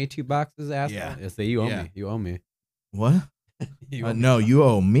 You get me 2 boxes, asshole? Yeah. So you owe me. You owe me. What? No, you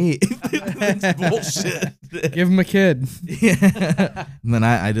owe me. That's bullshit. Give him a kid. Yeah. And then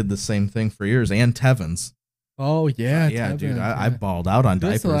I did the same thing for years and Tevin's. Oh yeah. Yeah, Tevin, dude. I balled out on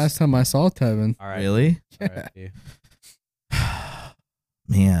diapers. That's the last time I saw Tevin. All right. Really? Yeah.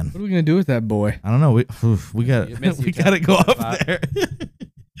 Man, what are we gonna do with that boy? I don't know. We got to go up there.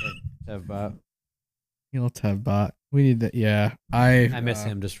 Tevbot. Tevbot. We need that. Yeah, I miss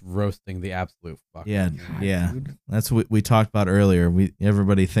him just roasting the absolute fuck. Yeah, yeah. Dude. That's what we talked about earlier.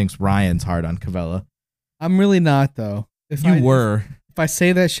 Everybody thinks Ryan's hard on Covella. I'm really not though. If I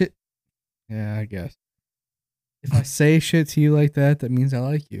say that shit, yeah, I guess. If I say shit to you like that, that means I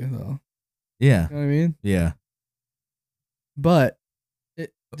like you though. Yeah. You know what I mean? Yeah. But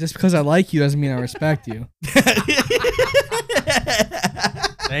just because I like you doesn't mean I respect you.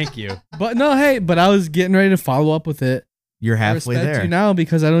 Thank you. But no, hey, but I was getting ready to follow up with it. You're halfway there. I respect you now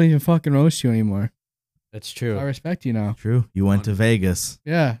because I don't even fucking roast you anymore. That's true. I respect you now. True. You went to Vegas.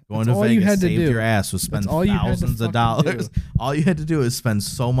 Yeah. Going to Vegas, you had saved your ass, was spend thousands of dollars. All you had to do is spend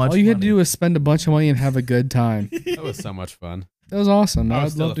so much money. All you had to do was spend a bunch of money and have a good time. That was so much fun. That was awesome.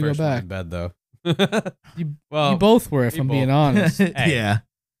 I'd love to go back. In bed though. You both were, if I'm being honest. Hey. Yeah.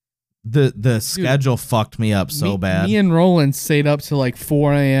 The schedule fucked me up so bad. Me and Roland stayed up till like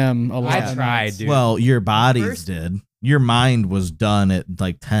 4 a.m. I tried, dude. Well, your bodies did. Your mind was done at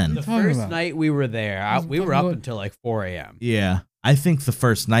like 10. The first night we were there, we were up until like 4 a.m. Yeah. I think the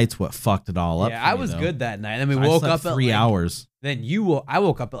first night's what fucked it all up. Yeah, I was good that night. And then we woke up at 3 hours. Then I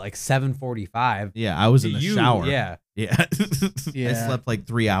woke up at like 7:45. Yeah, I was in the shower. Yeah. Yeah. I slept like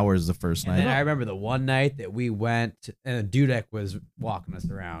 3 hours the first night. And then I remember the one night that we went and Dudek was walking us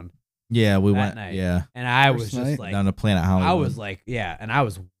around. Yeah, we went. Night. Yeah. And I was just like down to Planet Hollywood. I was like, yeah, and I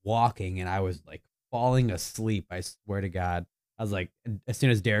was walking and I was like falling asleep. I swear to God. I was like, as soon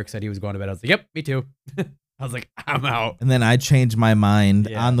as Derek said he was going to bed, I was like, yep, me too. I was like, I'm out. And then I changed my mind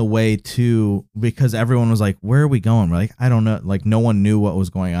on the way to, because everyone was like, where are we going? We're like, I don't know. Like, no one knew what was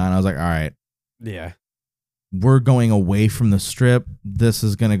going on. I was like, all right. Yeah. We're going away from the strip. This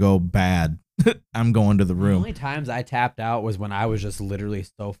is going to go bad. I'm going to the room. The only times I tapped out was when I was just literally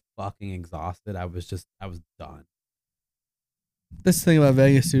so fucking exhausted. I was done. This thing about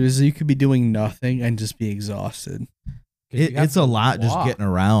Vegas, dude, is you could be doing nothing and just be exhausted. It's a lot just getting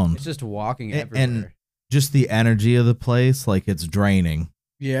around. It's just walking everywhere. And just the energy of the place, like it's draining.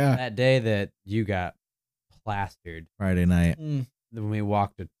 Yeah. That day that you got plastered. Friday night. When we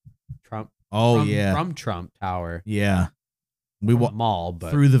walked to Trump. Oh, From Trump Tower. Yeah. We walked mall,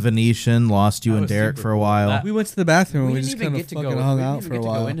 but through the Venetian, lost you and Derek for a while. We went to the bathroom and we just didn't kind even of get to fucking go. hung We out didn't for a even get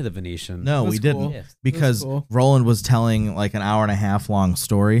to while. go into the Venetian. No, we didn't. Cool. Because Roland was telling like an hour and a half long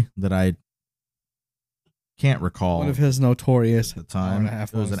story that I can't recall. One of his notorious at the time.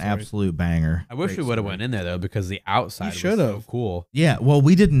 It was an absolute banger. I wish we would have went in there though, because the outside was so cool. Yeah, well,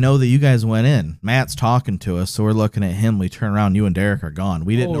 we didn't know that you guys went in. Matt's talking to us, so we're looking at him. We turn around, you and Derek are gone.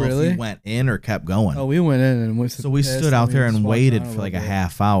 We didn't know if you went in or kept going. Oh, we went in and went. So we stood out there and waited for like a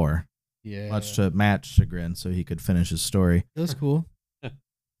half hour. Yeah, much to Matt's chagrin, so he could finish his story. It was cool.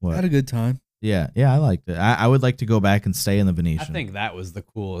 What? I had a good time. Yeah, I liked it. I would like to go back and stay in the Venetian. I think that was the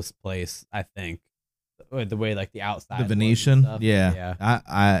coolest place. I think the way like the outside, the Venetian. Yeah.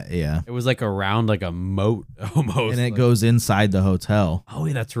 Yeah. It was like around like a moat almost, and it goes inside the hotel. Oh,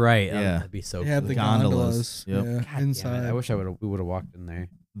 yeah, that's right. Yeah, that'd be so. They cool. have the gondolas. Yep. Yeah, God, inside. I wish we would have walked in there.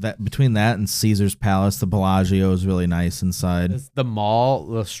 That between that and Caesar's Palace, the Bellagio is really nice inside. The mall,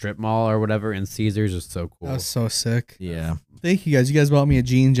 the strip mall or whatever in Caesar's is so cool. That was so sick. Yeah. Thank you guys. You guys bought me a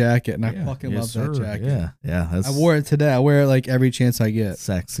jean jacket, and I fucking love that jacket. Yeah. I wore it today. I wear it like every chance I get.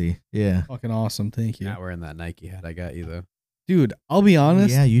 Sexy. Yeah. Fucking awesome. Thank you. Not wearing that Nike hat I got you though. Dude, I'll be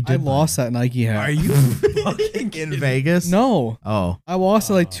honest. Yeah, you did. I lost that Nike hat. Are you fucking in Vegas? No. Oh. I lost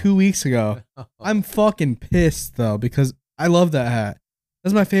it like 2 weeks ago. I'm fucking pissed though because I love that hat.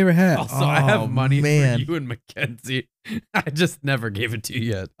 That's my favorite hat. Also, I have money for you and Mackenzie. I just never gave it to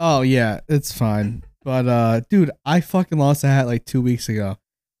you yet. Oh yeah, it's fine. But dude, I fucking lost a hat like 2 weeks ago.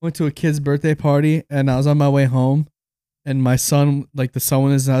 Went to a kid's birthday party and I was on my way home, and my son, like the sun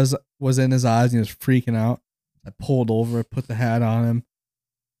was in his eyes and he was freaking out. I pulled over, put the hat on him.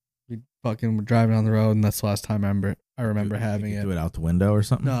 We fucking were driving on the road, and that's the last time I remember having it. Do it out the window or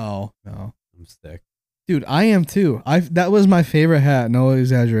something? No. I'm sick. Dude, I am too. That was my favorite hat, no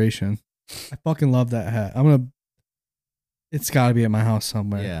exaggeration. I fucking love that hat. It's gotta be at my house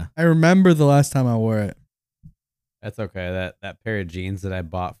somewhere. Yeah. I remember the last time I wore it. That's okay. That pair of jeans that I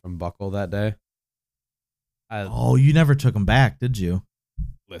bought from Buckle that day. You never took them back, did you?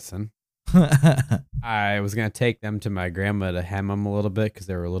 Listen. I was gonna take them to my grandma to hem them a little bit because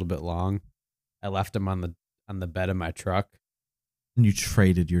they were a little bit long. I left them on the bed of my truck. And you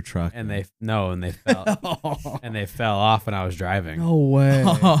traded your truck. And they fell and they fell off when I was driving. No way.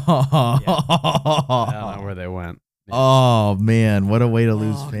 I don't know where they went. Maybe. Oh man, what a way to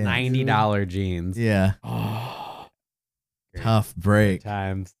lose fans. $90 jeans. Yeah. Tough break. Good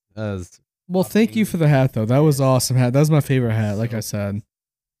times. Well, thank you for the hat though. That was awesome hat. That was my favorite hat. Like I said, that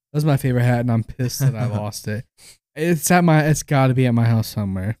was my favorite hat, and I'm pissed that I lost it. It's got to be at my house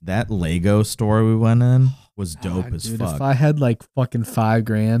somewhere. That Lego store we went in was dope as dude, fuck. If I had like fucking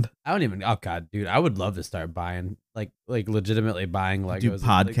 $5,000, I don't even. Oh god, dude, I would love to start buying like legitimately buying Legos. Do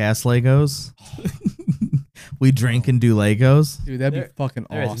podcast Legos. We drink and do Legos. Dude, that'd be fucking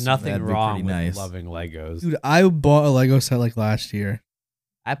awesome. There's nothing wrong with nice. loving Legos. Dude, I bought a Lego set like last year.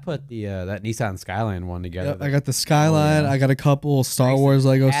 I put the that Nissan Skyline one together. Yep, I got the Skyline. I got a couple Star Wars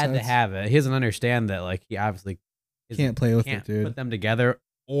Lego sets. Had to have it. He doesn't understand that like he obviously can't play with it, dude. Put them together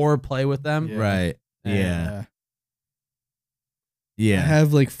or play with them. Yeah. Right. Yeah. I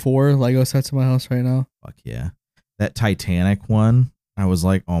have like 4 Lego sets in my house right now. Fuck yeah. That Titanic one, I was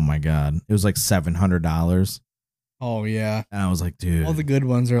like, oh my God. It was like $700. Oh yeah. And I was like, dude. All the good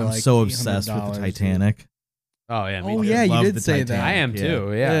ones are I'm like so obsessed with the Titanic. Dude. Oh yeah. Oh yeah, you did say that. I am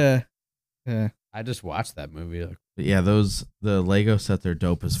too. Yeah. I just watched that movie. But yeah, the Lego sets are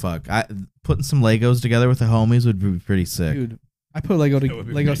dope as fuck. Putting some Legos together with the homies would be pretty sick. Dude, I put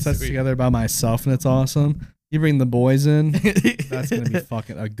Lego sets together by myself, and it's awesome. You bring the boys in. That's gonna be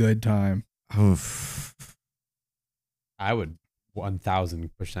fucking a good time. Oof. I would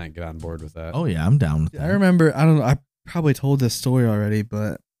 1000% get on board with that. Oh yeah, I'm down with that. I remember. I don't know. I probably told this story already,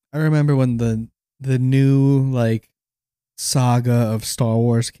 but I remember when the new like saga of Star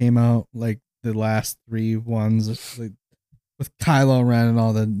Wars came out, like the last 3 ones, like with Kylo Ren and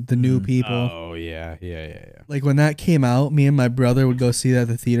all the new people. Oh yeah. Like when that came out, me and my brother would go see that at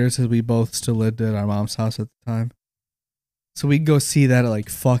the theaters because we both still lived at our mom's house at the time. So we'd go see that at like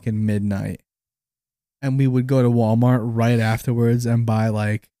fucking midnight. And we would go to Walmart right afterwards and buy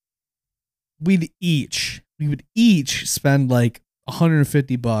like, we would each spend like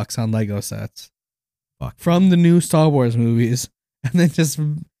 $150 on Lego sets. Fuck. From the new Star Wars movies, and then just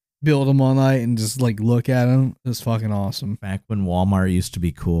build them all night and just like look at them. It was fucking awesome. Back when Walmart used to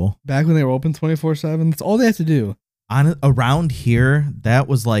be cool. Back when they were open 24/7, that's all they had to do. Around here, that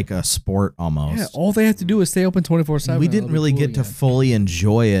was like a sport almost. Yeah, all they had to do was stay open 24/7. We didn't really get to fully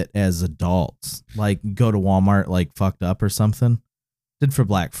enjoy it as adults. Like go to Walmart like fucked up or something. Did for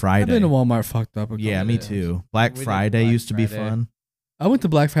Black Friday. I've been to Walmart fucked up. Yeah, me too. Black Friday used to be fun. I went to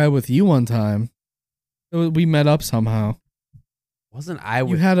Black Friday with you one time. We met up somehow. Wasn't I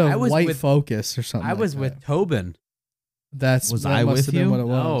with? You had a I was white with, Focus or something. I was like with Tobin. That Was I must with have been you? what it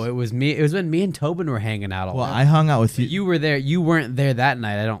was. No, it was me. It was when me and Tobin were hanging out. Well, I hung out with you. You were there. You weren't there that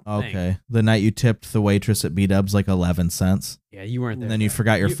night. I don't think. Okay. The night you tipped the waitress at B-Dubs like 11 cents. Yeah, you weren't there. And then you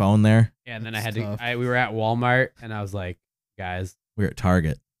forgot your phone there. Yeah, and then That's I had tough. to. We were at Walmart, and I was like, guys, We were at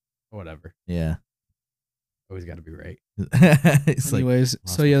Target. whatever. Yeah. Always got to be right. It's like, Anyways,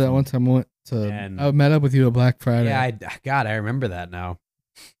 so yeah, that one time I went to. And- I met up with you at Black Friday. Yeah, God, I remember that now.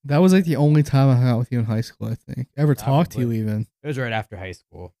 That was like the only time I hung out with you in high school. I think ever talked to you Probably. even. It was right after high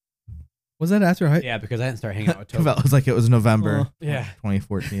school. Was that after high? Yeah, because I didn't start hanging out with Tobin. It was like it was November Yeah.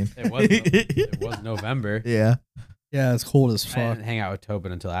 2014. It was November. Yeah. Yeah, it's cold as I fuck. didn't hang out with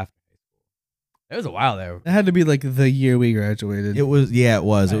Tobin until after high school. It was a while there. It had to be like the year we graduated. It was, yeah, it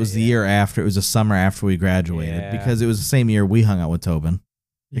was. It Right, was the yeah. year after. It was the summer after we graduated Yeah. because it was the same year we hung out with Tobin.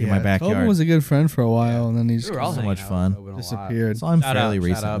 In my backyard. Tobin was a good friend for a while, and then he just We were all so hanging much out with fun. Tobin a lot. disappeared. So I'm Shout fairly out,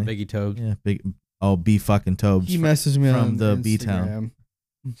 recently. Shout out Biggie Tobes. Yeah, big. Oh, B fucking Tobes. He messaged me from on the Instagram, B-Town.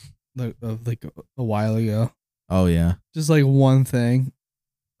 like a while ago. Oh yeah. Just like one thing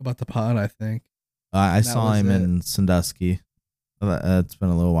about the pod, I think. I That saw was him it. in Sandusky. It's been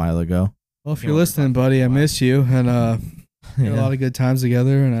a little while ago. Well, if You you're know, listening, buddy, I miss you, and we had a Yeah. lot of good times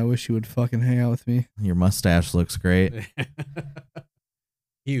together, and I wish you would fucking hang out with me. Your mustache looks great.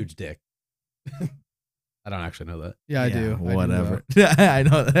 Huge dick. I don't actually know that. Yeah, I do. I do Whatever. know. I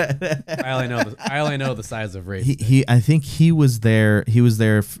know that. I only know the size of race. He I think he was there. He was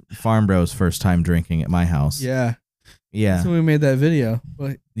there. Farm Bros first time drinking at my house. Yeah. Yeah. That's when we made that video.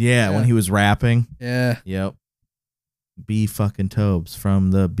 But Yeah. When he was rapping. yeah. Yep. B fucking Tobes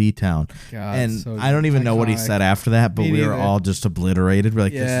from the B Town. God, And so I don't even know what he iconic. said after that, but Me we were neither. all just obliterated. We're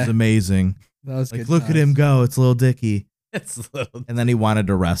like, this Yeah. is amazing. That was Like, good look at times. him go. It's Lil Dicky. It's a little. And then he wanted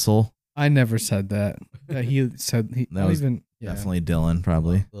to wrestle. I never said that. Yeah, he said he. That was even Definitely Dylan,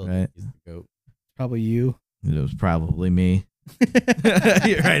 probably. Little Right? Dicky's the goat. probably you. It was probably me.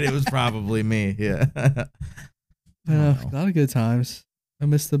 You're right. It was probably me. Yeah. A lot of good times. I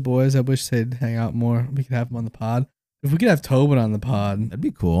miss the boys. I wish they'd hang out more. We could have them on the pod. If we could have Tobin on the pod, That'd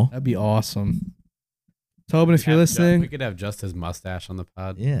be cool. that'd be awesome. Tobin, if you're We listening, could have just his mustache on the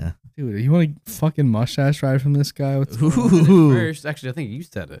pod. Yeah. dude, you want a fucking mustache ride from this guy? What's going on? Ooh. First, actually, I think you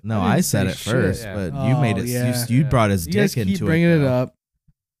said it. No, I didn't I said say it shit. first, Yeah. but you made Oh, it. yeah. You brought his You guys dick keep into bringing it though.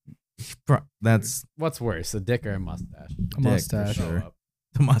 up. That's What's worse, a dick or a mustache? A for mustache. sure. Show up.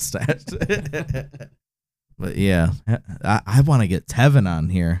 the mustache. But yeah, I want to get Tevin on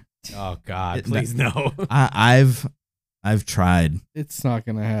here. Oh God, It- please no. I've tried. It's not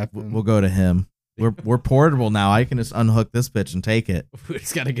gonna happen. We'll go to him. We're portable now. I can just unhook this bitch and take it. We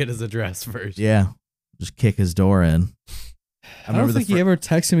just gotta get his address first. Yeah, just kick his door in. I don't think he ever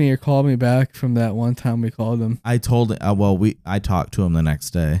texted me or called me back from that one time we called him. I told I talked to him the next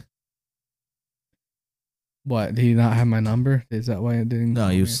day. What? Did he not have my number? Is that why it didn't? No, call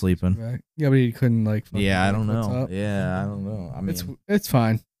he me was or sleeping. text me back? Yeah, but he couldn't like. fucking Yeah, I like, don't what's know. up? Yeah, I don't know. I mean, It's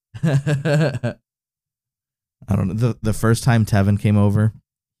fine. I don't know. The first time Tevin came over,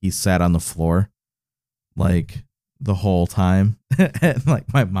 he sat on the floor like the whole time. And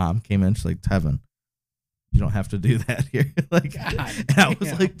like my mom came in, she's like, Tevin, you don't have to do that here. Like, and I was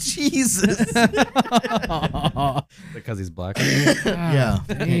damn. like, Jesus. Because he's black. Yeah. God Can't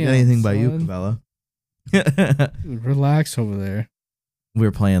get damn, anything by you, son. Covella. Dude, relax over there. We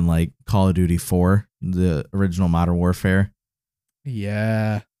were playing like Call of Duty 4, the original Modern Warfare.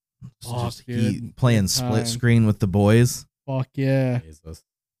 Yeah. Just playing split screen with the boys. Fuck yeah. Jesus.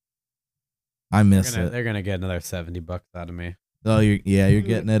 I miss it. They're gonna get another $70 out of me. Oh, you're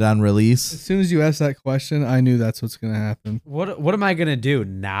getting it on release. As soon as you asked that question, I knew that's what's gonna happen. What am I gonna do?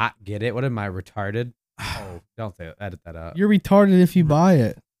 Not get it? What am I, retarded? Oh, don't say it. Edit that out. You're retarded if you buy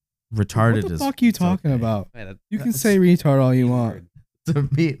it. Retarded. What the fuck are you talking about? Man, you can say retard all you want. It's a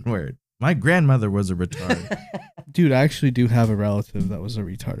mean word. My grandmother was a retard. Dude, I actually do have a relative that was a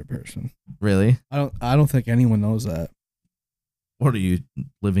retarded person. Really? I don't think anyone knows that. What are you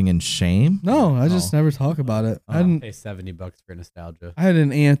living in shame? No, I just never talk about it. I didn't pay $70 for nostalgia. I had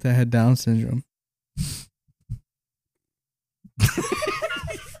an aunt that had Down syndrome.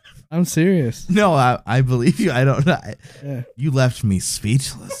 I'm serious. No, I believe you. I don't know. Yeah. You left me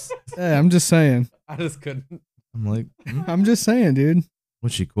speechless. Yeah, I'm just saying. I just couldn't. I'm like, I'm just saying, dude.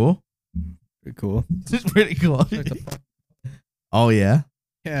 was she cool? Pretty cool. She's pretty cool. Oh yeah.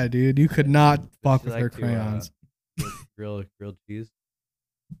 Yeah, dude. You could not fuck with her crayons. Grilled cheese.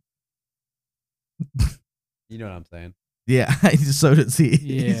 You know what I'm saying? Yeah, so does he.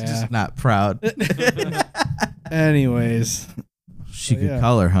 Yeah. He's just not proud. Anyways. She could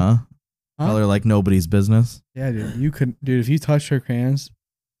color, huh? Color like nobody's business. Yeah, dude. You could, dude. If you touched her crayons,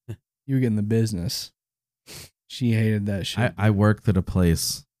 you were getting the business. She hated that shit. I worked at a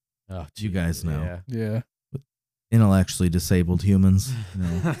place. Oh, you guys know. Yeah. Intellectually disabled humans. You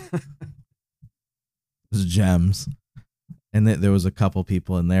know. It was gems. And there was a couple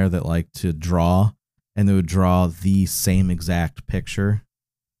people in there that liked to draw, and they would draw the same exact picture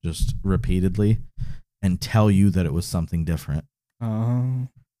just repeatedly and tell you that it was something different. I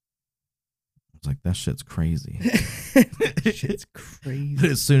was like, that shit's crazy. Shit's crazy. But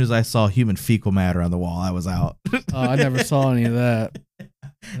as soon as I saw human fecal matter on the wall, I was out. I never saw any of that.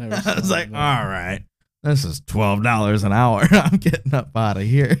 I was like, all right, this is $12 an hour. I'm getting up out of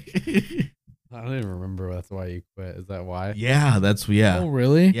here. I don't even remember that's why you quit. Is that why? Yeah, yeah. Oh,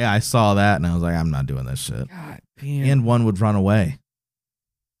 really? Yeah, I saw that and I was like, I'm not doing this shit. God damn. And one would run away.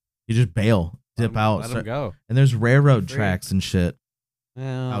 You just bail, dip out. Let him go. And there's railroad tracks and shit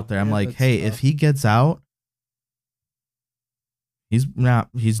out there. I'm like, hey, if he gets out, he's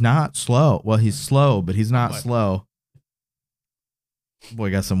not slow. Well, he's slow, but he's not slow.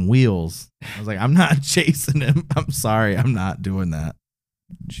 Boy got some wheels. I was like, I'm not chasing him. I'm sorry. I'm not doing that.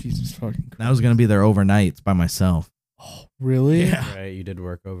 Jesus fucking Christ. I was going to be there overnights by myself. Oh, really? Yeah. Right, you did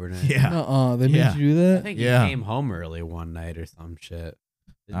work overnight. Yeah. They made you do that? I think you came home early one night or some shit.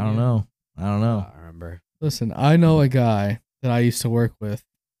 I don't know. I don't remember. Listen, I know a guy that I used to work with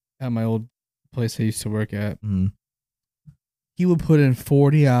at my old place I used to work at. Mm-hmm. He would put in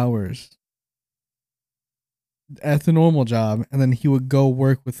 40 hours at the normal job, and then he would go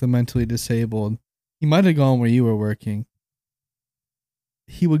work with the mentally disabled. He might have gone where you were working.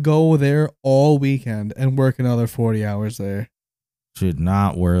 He would go there all weekend and work another 40 hours there. Dude,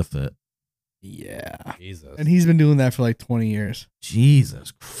 not worth it. Yeah. Jesus. And he's been doing that for like 20 years.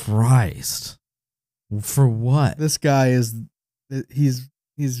 Jesus Christ. For what? This guy he's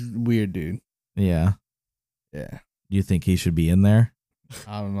weird, dude. Yeah. Yeah. Do you think he should be in there?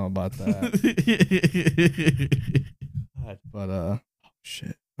 I don't know about that. But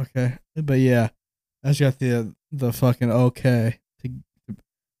shit. Okay. But yeah. I just got the fucking okay.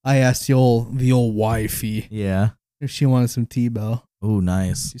 I asked the old wifey. Yeah. If she wanted some T-Bell. Oh,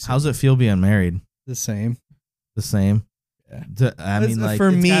 nice. How's it feel being married? The same. The same? Yeah. I mean, like, for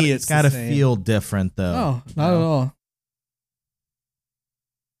me, it's got to feel different, though. No, not at all.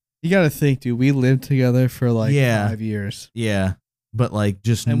 You got to think, dude. We lived together for like 5 years. Yeah. But like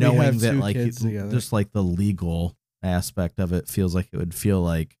just and knowing that like together. Just like the legal aspect of it feels like it would feel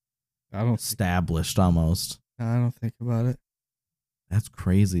like established almost. I don't think about it. That's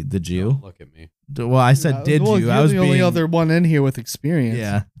crazy. Did you? Don't look at me. Well, I said, did you? I was the only other one in here with experience.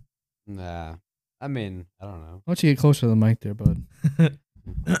 Yeah. Nah. I mean, I don't know. Why don't you get closer to the mic there, bud?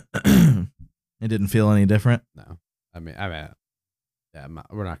 It didn't feel any different? No. I mean, yeah,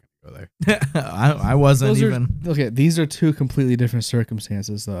 we're not going to go there. I wasn't even. Okay, these are two completely different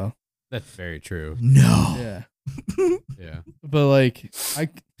circumstances, though. That's very true. No. Yeah. Yeah. But like,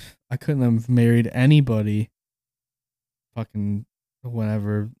 I couldn't have married anybody fucking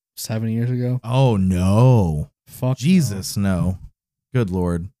whenever 7 years ago. Oh, no. Fuck Jesus, no. Good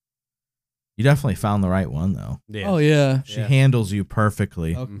Lord. You definitely found the right one, though. Yeah. Oh, yeah. She handles you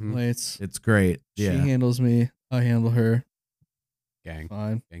perfectly. Okay, It's great. She Yeah. handles me. I handle her. Gang.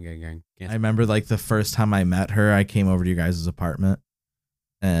 Fine. Gang. I remember like the first time I met her, I came over to your guys' apartment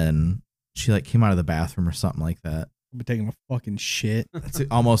and she like came out of the bathroom or something like that. I'll be taking a fucking shit.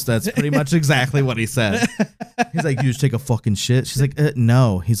 That's pretty much exactly what he said. He's like, you just take a fucking shit? She's like,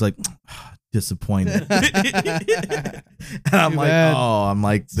 no. He's like, disappointed. And I'm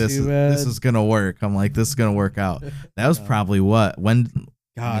like, this is gonna work. I'm like, this is gonna work out. That was probably that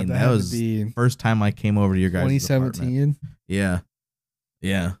was the first time I came over to your guys' 2017. Yeah.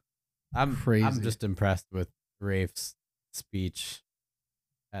 I'm crazy. I'm just impressed with Rafe's speech.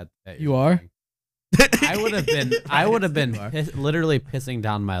 At you are? I would have been literally pissing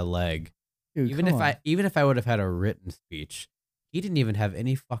down my leg. Dude, even if I would have had a written speech. He didn't even have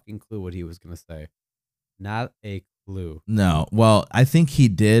any fucking clue what he was gonna say. Not a clue. No. Well, I think he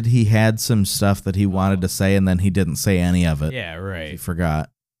did. He had some stuff that he wanted to say, and then he didn't say any of it. Yeah, right. He forgot.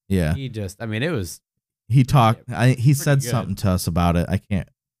 Yeah. He just. I mean, it was. He talked. He said something to us about it. I can't.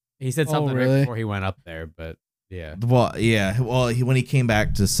 He said something right before he went up there, but yeah. Well, yeah. Well, when he came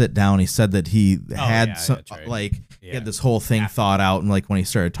back to sit down, he said that he had right. he had this whole thing thought out, and like when he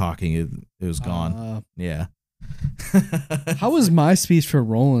started talking, it was gone. Yeah. How was my speech for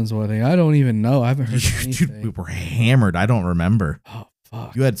Roland's wedding? I don't even know. I haven't heard anything. Dude, we were hammered. I don't remember. Oh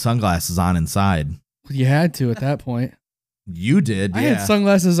fuck! You had sunglasses on inside. You had to at that point. You did. I had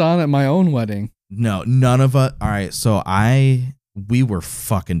sunglasses on at my own wedding. No, none of us. All right, so we were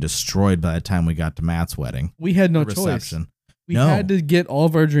fucking destroyed by the time we got to Matt's wedding. We had no choice. We had to get all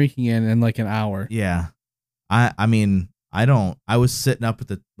of our drinking in like an hour. Yeah, I mean, I was sitting up at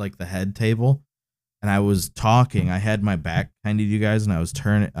the head table. And I was talking. I had my back kind of to you guys, and I was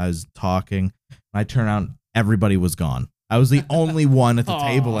talking. I turned around, everybody was gone. I was the only one at the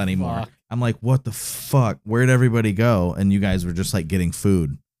table anymore. Fuck. I'm like, what the fuck? Where'd everybody go? And you guys were just like getting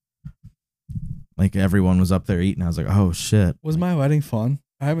food. Like everyone was up there eating. I was like, oh shit. Was my wedding fun?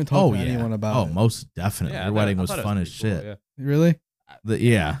 I haven't talked to anyone about it. Oh, most definitely. Your wedding was fun as shit. Cool, yeah. Really?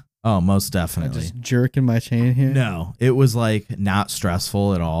 Yeah. Oh, most definitely. Just jerking my chain here. No, it was like not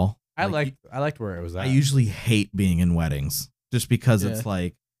stressful at all. I liked where it was at. I usually hate being in weddings just because it's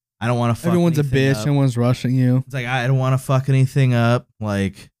like I don't want to fuck everyone's a bitch, everyone's rushing you. It's like I don't want to fuck anything up.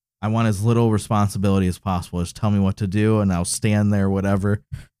 Like I want as little responsibility as possible. Just tell me what to do and I'll stand there, whatever.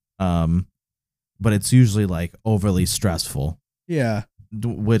 But it's usually like overly stressful. Yeah.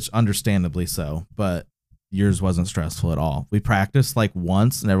 Which understandably so, but yours wasn't stressful at all. We practiced like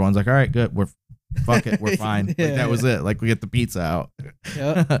once and everyone's like, all right, good. Fuck it, we're fine. Like that was it. Like we get the pizza out.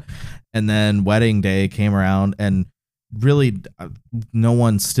 Yep. And then wedding day came around and really no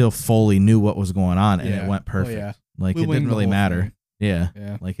one still fully knew what was going on and it went perfect. Like it didn't really matter. Yeah.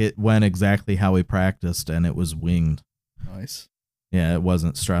 Like it went exactly how we practiced and it was winged. Nice. Yeah, it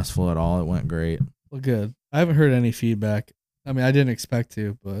wasn't stressful at all. It went great. Well, good. I haven't heard any feedback. I mean, I didn't expect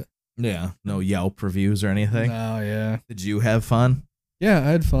to, but yeah, no Yelp reviews or anything. No, yeah. Did you have fun? Yeah,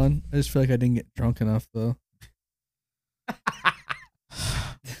 I had fun. I just feel like I didn't get drunk enough though.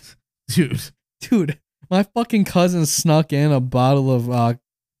 Dude, my fucking cousin snuck in a bottle of what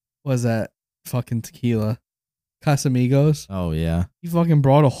was that fucking tequila? Casamigos. Oh yeah. He fucking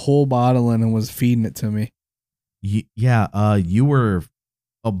brought a whole bottle in and was feeding it to me. You were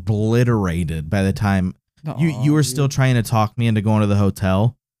obliterated by the time you were still trying to talk me into going to the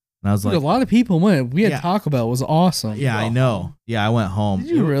hotel. And I was like, a lot of people went. We had Taco Bell. It was awesome. Yeah, I know. Yeah, I went home. Did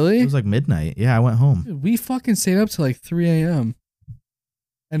you really? It was like midnight. Yeah, I went home. Dude, we fucking stayed up till like 3 a.m.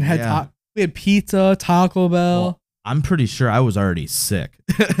 and had we had Taco Bell. Well, I'm pretty sure I was already sick.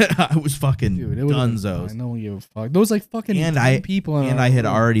 I was fucking dunzos. I know you fuck. Those like fucking people. I had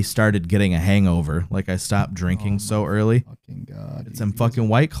already started getting a hangover. Like I stopped drinking so early. Fucking god. It's some fucking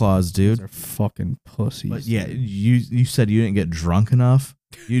White Claws, dude. They're fucking pussies. But yeah, you said you didn't get drunk enough.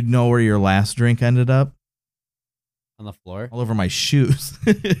 You'd know where your last drink ended up. On the floor? All over my shoes.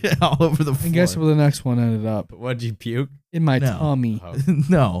 All over the floor. And guess where the next one ended up? What'd you puke? In my tummy. Oh.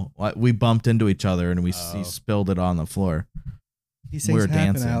 No. We bumped into each other and he spilled it on the floor. These things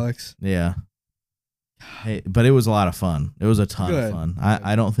happen, Alex. Yeah. Hey, but it was a lot of fun. It was a ton of fun.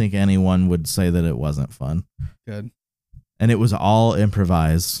 I don't think anyone would say that it wasn't fun. Good. And it was all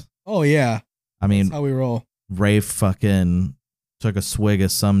improvised. Oh, yeah. I mean, that's how we roll. Ray fucking took a swig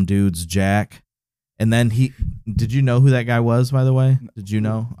of some dude's Jack. And then did you know who that guy was, by the way? Did you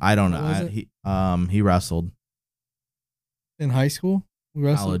know? I don't know. He wrestled. In high school? We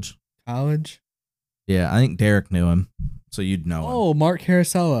wrestled? College? Yeah, I think Derek knew him. So you'd know him. Oh, Mark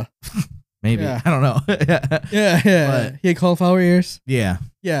Carasella. Maybe. Yeah. I don't know. Yeah. But, he had cauliflower ears? Yeah.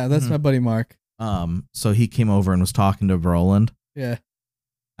 Yeah, that's my buddy Mark. So he came over and was talking to Roland. Yeah.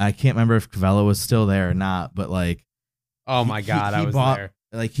 I can't remember if Covella was still there or not, but like oh my god, I was there.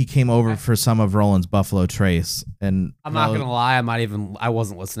 Like he came over for some of Roland's Buffalo Trace, and I'm not gonna lie, I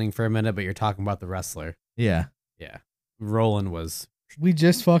wasn't listening for a minute, but you're talking about the wrestler. Yeah. Yeah. Roland was. We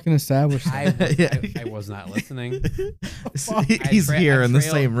just fucking established that. I was not listening. He's here in the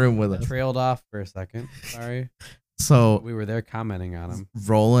same room with us. Trailed off for a second. Sorry. So we were there commenting on him.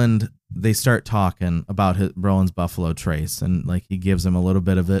 Roland, they start talking about Roland's Buffalo Trace, and like he gives him a little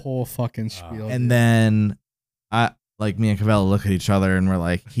bit of it. Whole fucking spiel. And then me and Covella look at each other and we're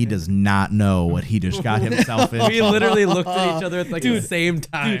like, he does not know what he just got himself in. We literally looked at each other at like the same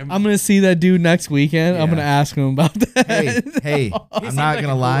time. Dude, I'm gonna see that dude next weekend. Yeah. I'm gonna ask him about that. Hey, I'm not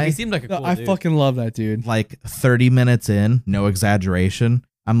gonna lie. He seemed like a cool dude. I fucking love that dude. Like 30 minutes in, no exaggeration,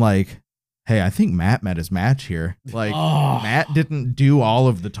 I'm like, hey, I think Matt met his match here. Like Matt didn't do all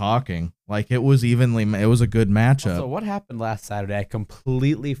of the talking. Like it was a good matchup. So what happened last Saturday? I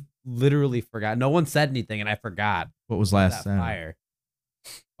completely, literally forgot. No one said anything, and I forgot. What was last Saturday? Fire.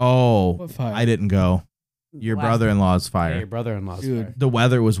 Oh, what fire? I didn't go. Your brother-in-law's fire. Yeah, your brother-in-law's fire. The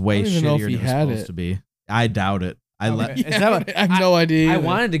weather was way shittier than it was supposed to be. I doubt it. I have no idea. I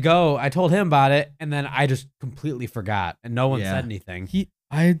wanted to go. I told him about it, and then I just completely forgot, and no one said anything.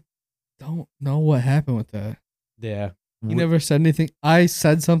 I don't know what happened with that. Yeah. He never said anything. I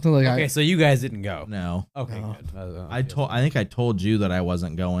said something like, okay, so you guys didn't go. No. Okay, no. Good. I think I told you that I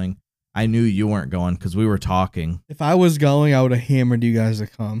wasn't going. I knew you weren't going because we were talking. If I was going, I would have hammered you guys to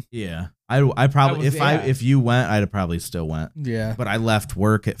come. Yeah. I probably if you went, I'd have probably still went. Yeah. But I left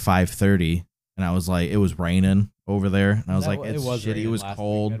work at 5:30 and I was like, it was raining over there. And I was like, it's shitty. It was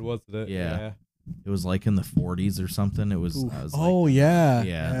cold. Wasn't it? Yeah. It was like in the 40s or something. It was. I was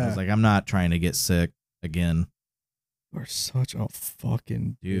yeah. I was like, I'm not trying to get sick again. You're such a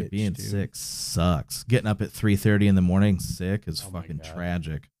fucking dude. Bitch, being dude. sick sucks. Getting up at 3:30 in the morning sick is fucking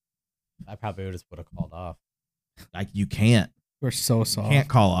tragic. I probably would have called off. Like you can't. We're so soft. Can't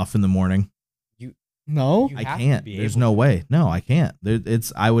call off in the morning. No, I can't. There's no way. No, I can't.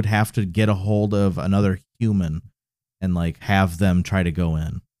 I would have to get a hold of another human and like have them try to go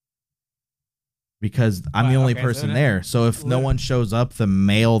in. Because I'm the only person there. So if no one shows up, the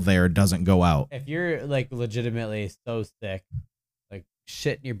mail there doesn't go out. If you're like legitimately so sick, like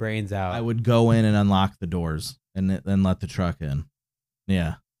shitting your brains out, I would go in and unlock the doors and then let the truck in.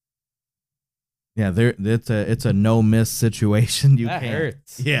 Yeah. Yeah, it's a no miss situation. That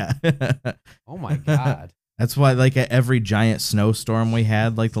hurts. Yeah. Oh my God. That's why like at every giant snowstorm we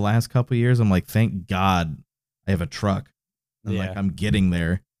had like the last couple of years, I'm like, thank God I have a truck. And like I'm getting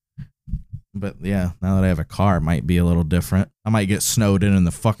there. But yeah, now that I have a car, it might be a little different. I might get snowed in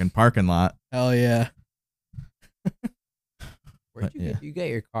the fucking parking lot. Hell yeah. Where'd you get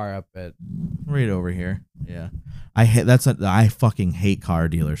your car up at? Right over here. Yeah. I fucking hate car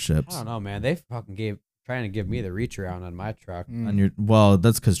dealerships. I don't know, man. They fucking trying to give me the reach around on my truck.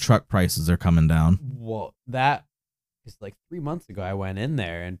 That's because truck prices are coming down. Well, that is like 3 months ago. I went in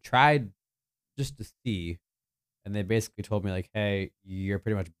there and tried just to see. And they basically told me like, hey, you're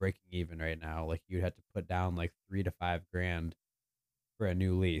pretty much breaking even right now. Like you'd have to put down like $3,000 to $5,000 for a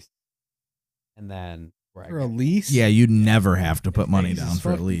new lease. And then for a lease? Yeah, you'd never have to put money down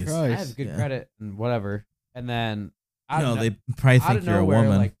for a lease. Christ. I have good credit and whatever. And then they probably think you're a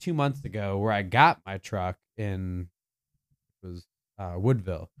woman. Like 2 months ago, where I got my truck in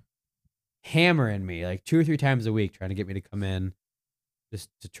Woodville, hammering me like 2 or 3 times a week, trying to get me to come in just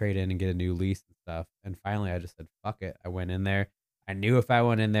to trade in and get a new lease and stuff. And finally, I just said, fuck it. I went in there. I knew if I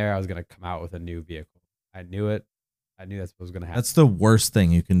went in there, I was going to come out with a new vehicle. I knew it. I knew that's what was going to happen. That's the worst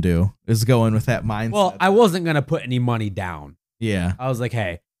thing you can do is go in with that mindset. Well, I wasn't going to put any money down. Yeah. I was like,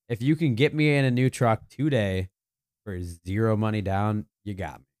 hey, if you can get me in a new truck today for 0 money down, you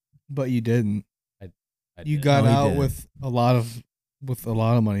got me. But you didn't. You did. got out with a lot of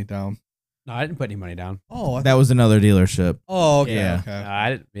money down. No, I didn't put any money down. Oh, that was another dealership. Oh, okay. Yeah.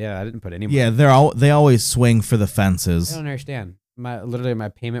 Okay. I didn't put any money. Yeah, they always swing for the fences. I don't understand. My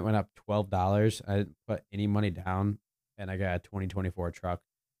payment went up $12. I didn't put any money down, and I got a 2024 truck.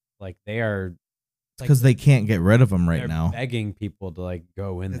 Like they are, because they can't get rid of them right now. Begging people to like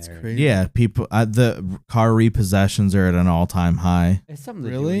go in there. That's crazy. Yeah, people. The car repossessions are at an all-time high. It's something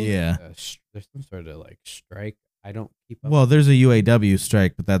really. Yeah. There's some sort of like strike. I don't keep up. Well, there's a UAW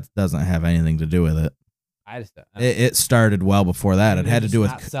strike, but that doesn't have anything to do with it. It started well before that. It had to do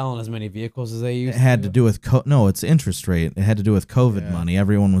with not selling as many vehicles as they used. It had to do with no, it's interest rate. It had to do with COVID money.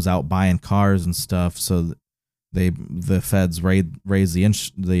 Everyone was out buying cars and stuff, so the feds raised the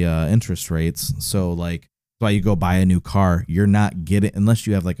interest rates. So like, that's why you go buy a new car. You're not getting, unless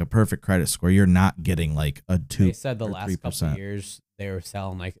you have like a perfect credit score, you're not getting like a 2. They said the last couple of years they were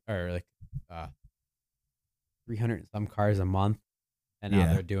selling like 300 and some cars a month, and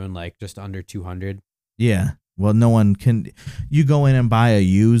now they're doing like just under 200. Yeah, Well, no one can. You go in and buy a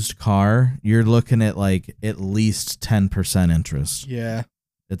used car, you're looking at like at least 10% interest. Yeah.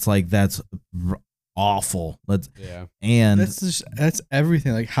 It's like that's awful. And that's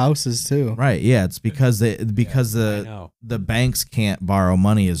everything, like houses too. Right. Yeah. It's because the banks can't borrow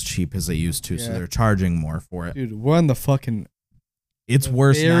money as cheap as they used to, so they're charging more for it. Dude, we're on the fucking. It's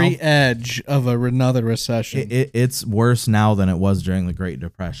worse very now. edge of another recession. It's worse now than it was during the Great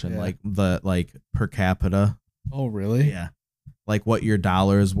Depression. Yeah. Like per capita. Oh really? Yeah. Like what your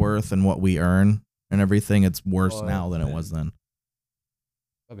dollar is worth and what we earn and everything. It's worse now than it was then.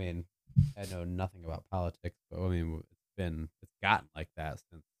 I mean, I know nothing about politics, but I mean, it's gotten like that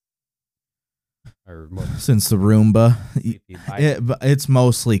since the Roomba. It's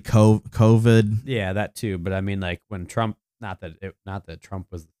mostly COVID. Yeah, that too. But I mean, like when Trump, not that Trump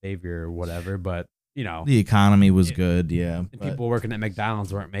was the savior or whatever, but you know, the economy was good. Yeah, people working at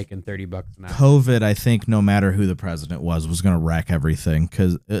McDonald's weren't making $30 an hour. COVID, I think, no matter who the president was going to wreck everything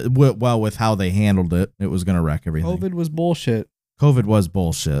because, with how they handled it, it was going to wreck everything. COVID was bullshit. COVID was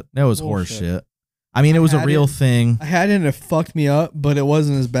bullshit. That was horseshit. I mean, it was a real thing. I had it and it fucked me up, but it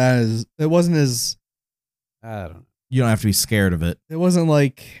wasn't as bad as it wasn't as. I don't know. You don't have to be scared of it. It wasn't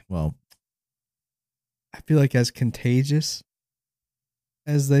like. Well, I feel like as contagious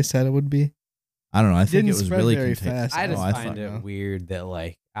as they said it would be. I don't know. I think it was really very fast. I just find it weird that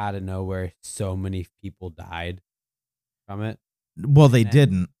like out of nowhere, so many people died from it. Well, they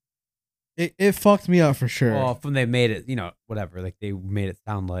didn't. It fucked me up for sure. Well, from they made it, whatever, like they made it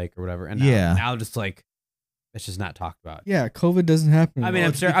sound like or whatever, and now just like it's just not talked about. Yeah, COVID doesn't happen. I mean,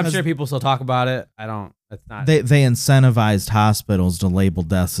 I'm sure people still talk about it. I don't. It's not. They incentivized hospitals to label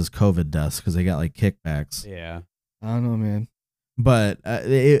deaths as COVID deaths because they got like kickbacks. Yeah, I don't know, man. But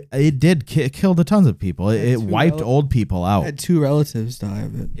it did kill the tons of people. It wiped old people out. I had 2 relatives die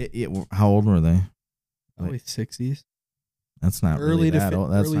of it. How old were they? Probably 60s. That's not really that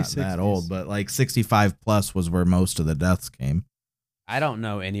old. That's not that old, but like 65 plus was where most of the deaths came. I don't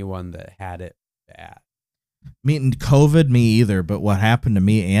know anyone that had it bad. COVID, me either. But what happened to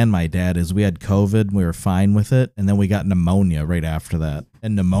me and my dad is we had COVID, we were fine with it, and then we got pneumonia right after that,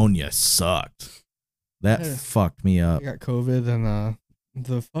 and pneumonia sucked. That fucked me up. I got COVID, and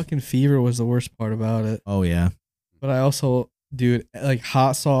the fucking fever was the worst part about it. Oh yeah. But I also. Dude, like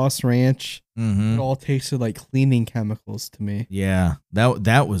hot sauce, ranch, it all tasted like cleaning chemicals to me. Yeah,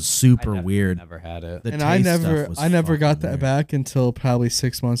 that was super weird. Never had it, and I never got that back until probably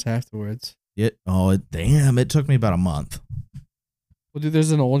 6 months afterwards. Damn! It took me about a month. Well, dude,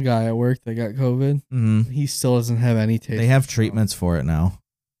 there's an old guy at work that got COVID. Mm-hmm. He still doesn't have any taste. They have treatments for it now.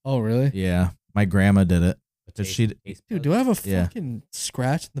 Oh, really? Yeah, my grandma did it. Dude, do I have a fucking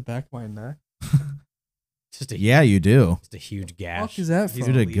scratch in the back of my neck? You do. Just a huge gash. What the fuck is that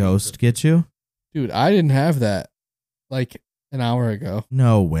from? Did a ghost get you? Dude, I didn't have that like an hour ago.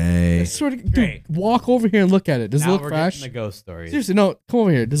 No way. I swear to, dude, walk over here and look at it. Does it look fresh? The ghost story. Seriously, no, come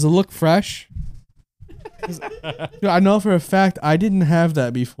over here. Does it look fresh? Dude, I know for a fact I didn't have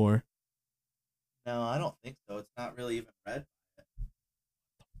that before. No, I don't think so. It's not really even red.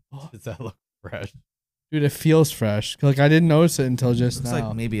 Does that look fresh? Dude, it feels fresh. Like I didn't notice it until just now. It's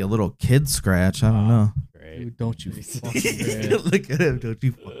like maybe a little kid scratch. I don't know. Dude, don't you fucking look at him. Don't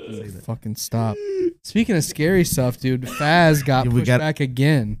you fucking stop. Speaking of scary stuff, dude, Phaz got pushed back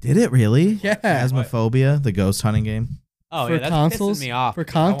again. Did it really? Yeah. Phasmophobia, the ghost hunting game. Oh, for yeah, that's consoles, pissing me off. For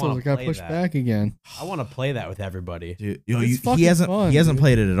consoles, it got pushed back again. I want to play that with everybody. Dude, he hasn't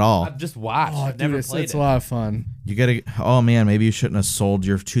played it at all. I've just watched. Oh, I've never played it. It's a lot of fun. You gotta. Oh man, maybe you shouldn't have sold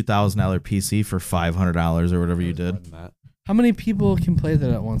your $2,000 PC for $500 or whatever you did. How many people can play that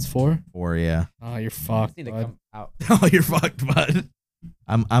at once? 4? 4, yeah. Oh, you're fucked. Bud. Oh, you're fucked, bud.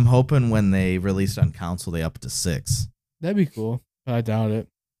 I'm hoping when they release it on console, they up it to 6. That'd be cool. But I doubt it.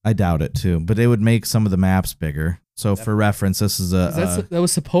 I doubt it too, but it would make some of the maps bigger. So for reference, this is that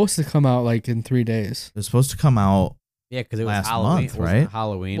was supposed to come out like in 3 days. It's supposed to come out. Yeah, because it was last Halloween, month, right?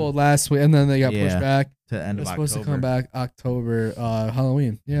 Halloween. Well, last week, and then they got pushed back to end of October. It's supposed to come back October,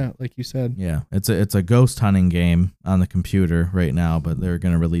 Halloween. Yeah, like you said. Yeah, it's a ghost hunting game on the computer right now, but they're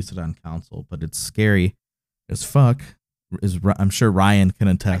gonna release it on console. But it's scary as fuck. I'm sure Ryan can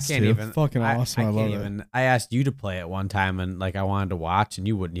attest to. It's fucking awesome. I love it. I asked you to play it one time, and like I wanted to watch, and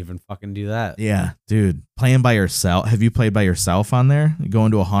you wouldn't even fucking do that. Yeah, dude, playing by yourself. Have you played by yourself on there? Go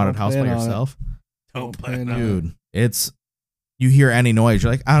into a haunted house by yourself? Don't play, dude. It's you hear any noise,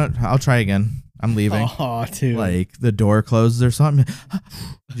 you're like, I'll try again. I'm leaving. Oh, dude. Like the door closes or something.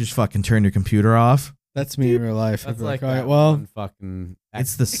 You just fucking turn your computer off. That's me in real life. That's like all right, well, fucking.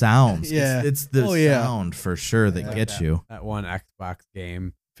 It's the sounds. Yeah, it's the sound for sure that gets you. That one Xbox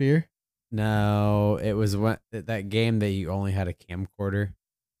game. Fear. No, it was that game that you only had a camcorder.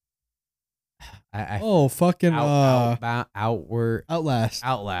 Fucking Outward Outlast.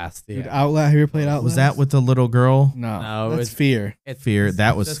 Outlast. Yeah. Dude, Outlast. Have you ever played Outlast? Was that with the little girl? No, that's Fear. It's Fear.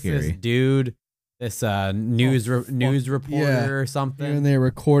 That was this scary. Dude, this news reporter or something. And they're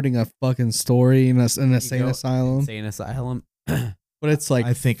recording a fucking story in an insane asylum. Insane asylum. But it's like,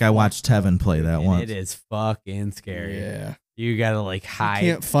 I think I watched Tevin play that once. It is fucking scary. Yeah. You gotta like hide.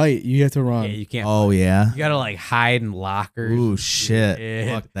 You can't fight. You have to run. Yeah, you can't. Oh fight. yeah. You gotta like hide in lockers. Ooh shit!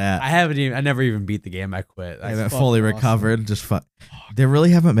 Fuck that. I never even beat the game. I quit. I haven't fully recovered. Just fuck. There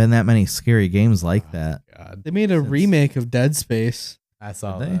really haven't been that many scary games like that. God. They made a remake of Dead Space. I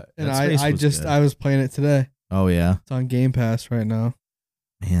saw that. And I was playing it today. Oh yeah. It's on Game Pass right now.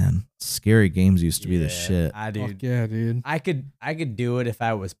 Man, scary games used to be the shit. Fuck yeah, dude. I could do it if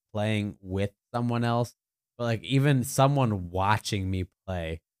I was playing with someone else, but like even someone watching me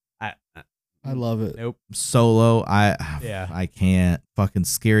play, I love it. Nope. Solo, I can't. Fucking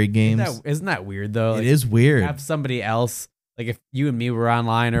scary games. Isn't that weird though? Like, it is weird. Have somebody else, like if you and me were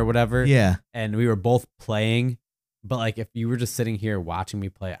online or whatever, yeah, and we were both playing, but like if you were just sitting here watching me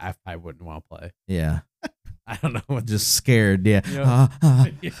play, I probably wouldn't want to play. Yeah. I don't know what. Just scared. Yeah. You know,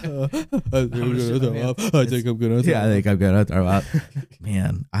 I think I'm gonna. Yeah, I think I'm gonna throw up.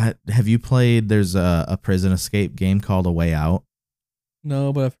 Man, have you played? There's a prison escape game called A Way Out.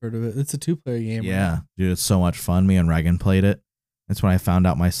 No, but I've heard of it. It's a 2-player game. Yeah, right? dude, it's so much fun. Me and Reagan played it. That's when I found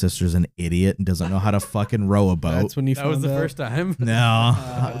out my sister's an idiot and doesn't know how to fucking row a boat. That's when you. That was the first time.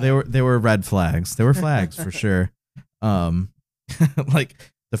 No, they were red flags. They were flags for sure. Like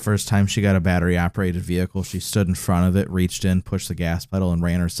the first time she got a battery operated vehicle, she stood in front of it, reached in, pushed the gas pedal, and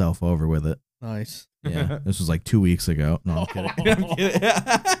ran herself over with it. Nice. Yeah, this was like 2 weeks ago. No, I'm kidding. I'm kidding.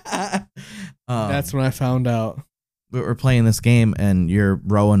 That's when I found out. We're playing this game, and you're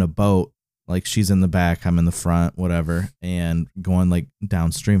rowing a boat. Like she's in the back, I'm in the front, whatever, and going like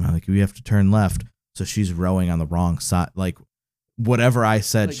downstream. I'm like, we have to turn left. So she's rowing on the wrong side. Like whatever I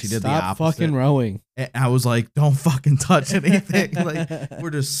said, like, she did the stop opposite. fucking rowing. And I was like, don't fucking touch anything. Like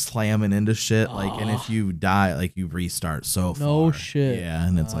we're just slamming into shit. Like, and if you die, like you restart so far. No shit. Yeah,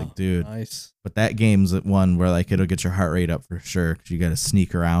 and it's like, dude. Nice. But that game's one where like it'll get your heart rate up for sure because you got to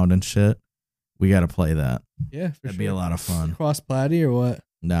sneak around and shit. We got to play that. Yeah, for That'd be a lot of fun. Cross platty or what?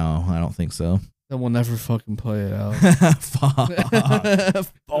 No, I don't think so. Then we'll never fucking play it out. Fuck.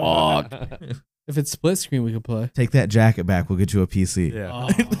 Fuck. If it's split screen, we could play. Take that jacket back. We'll get you a PC. Yeah.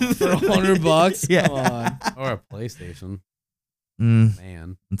 For $100? Yeah. Come on. Or a PlayStation.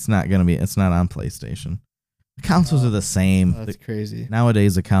 Man. It's not on PlayStation. The consoles are the same. That's crazy.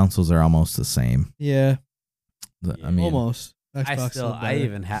 Nowadays, the consoles are almost the same. Yeah. I mean, almost. I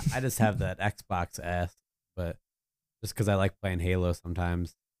just have that Xbox S, but just because I like playing Halo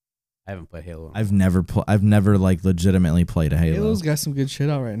sometimes. I haven't played Halo. I've never like legitimately played a Halo. Halo's got some good shit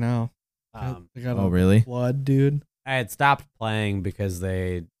out right now. They got really? Blood, dude. I had stopped playing because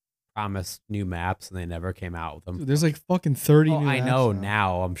they promised new maps and they never came out with them. Dude, there's like fucking 30 new I maps know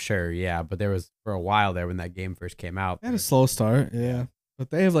now, I'm sure, yeah. But there was for a while there when that game first came out. They had a slow start, yeah. But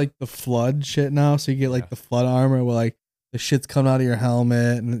they have like the flood shit now, so you get like the flood armor where like the shit's coming out of your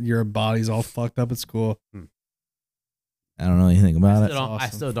helmet and your body's all fucked up. It's cool. I don't know anything about it. I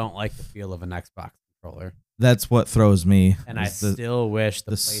still don't like the feel of an Xbox controller. That's what throws me. And I still wish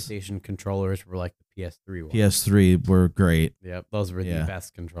the PlayStation controllers were like the PS3 ones. PS3 were great. Yep, those were the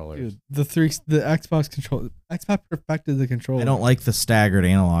best controllers. Dude, the Xbox controller, Xbox perfected the controller. I don't like the staggered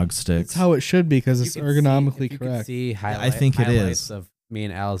analog sticks. It's how it should be because it's ergonomically correct. I think it is. Of me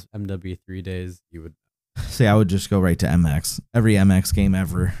and Al's MW3 days, you would. See, I would just go right to MX. Every MX game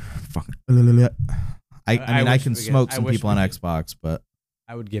ever. Fucking. I mean, I can smoke some people on Xbox, but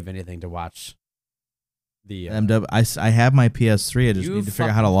I would give anything to watch the I have my PS3. I just need to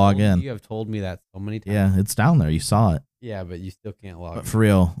figure out how to log in. You have told me that so many times. Yeah, it's down there. You saw it. Yeah, but you still can't log in. But for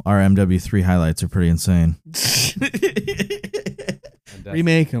real, our MW3 highlights are pretty insane.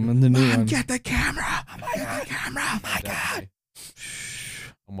 Remake them and the new one. Get the camera. Oh my god, camera. Oh my god.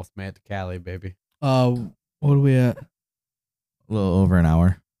 Almost made it to Cali, baby. What are we at? A little over an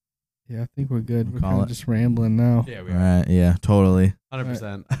hour. Yeah, I think we're good. We're kind of just rambling now. Yeah, we are. Right, yeah, totally.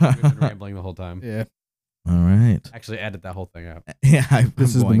 100%. We've been rambling the whole time. Yeah. All right. Actually, edit that whole thing out. Yeah.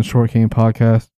 This has been the Short Game Podcast.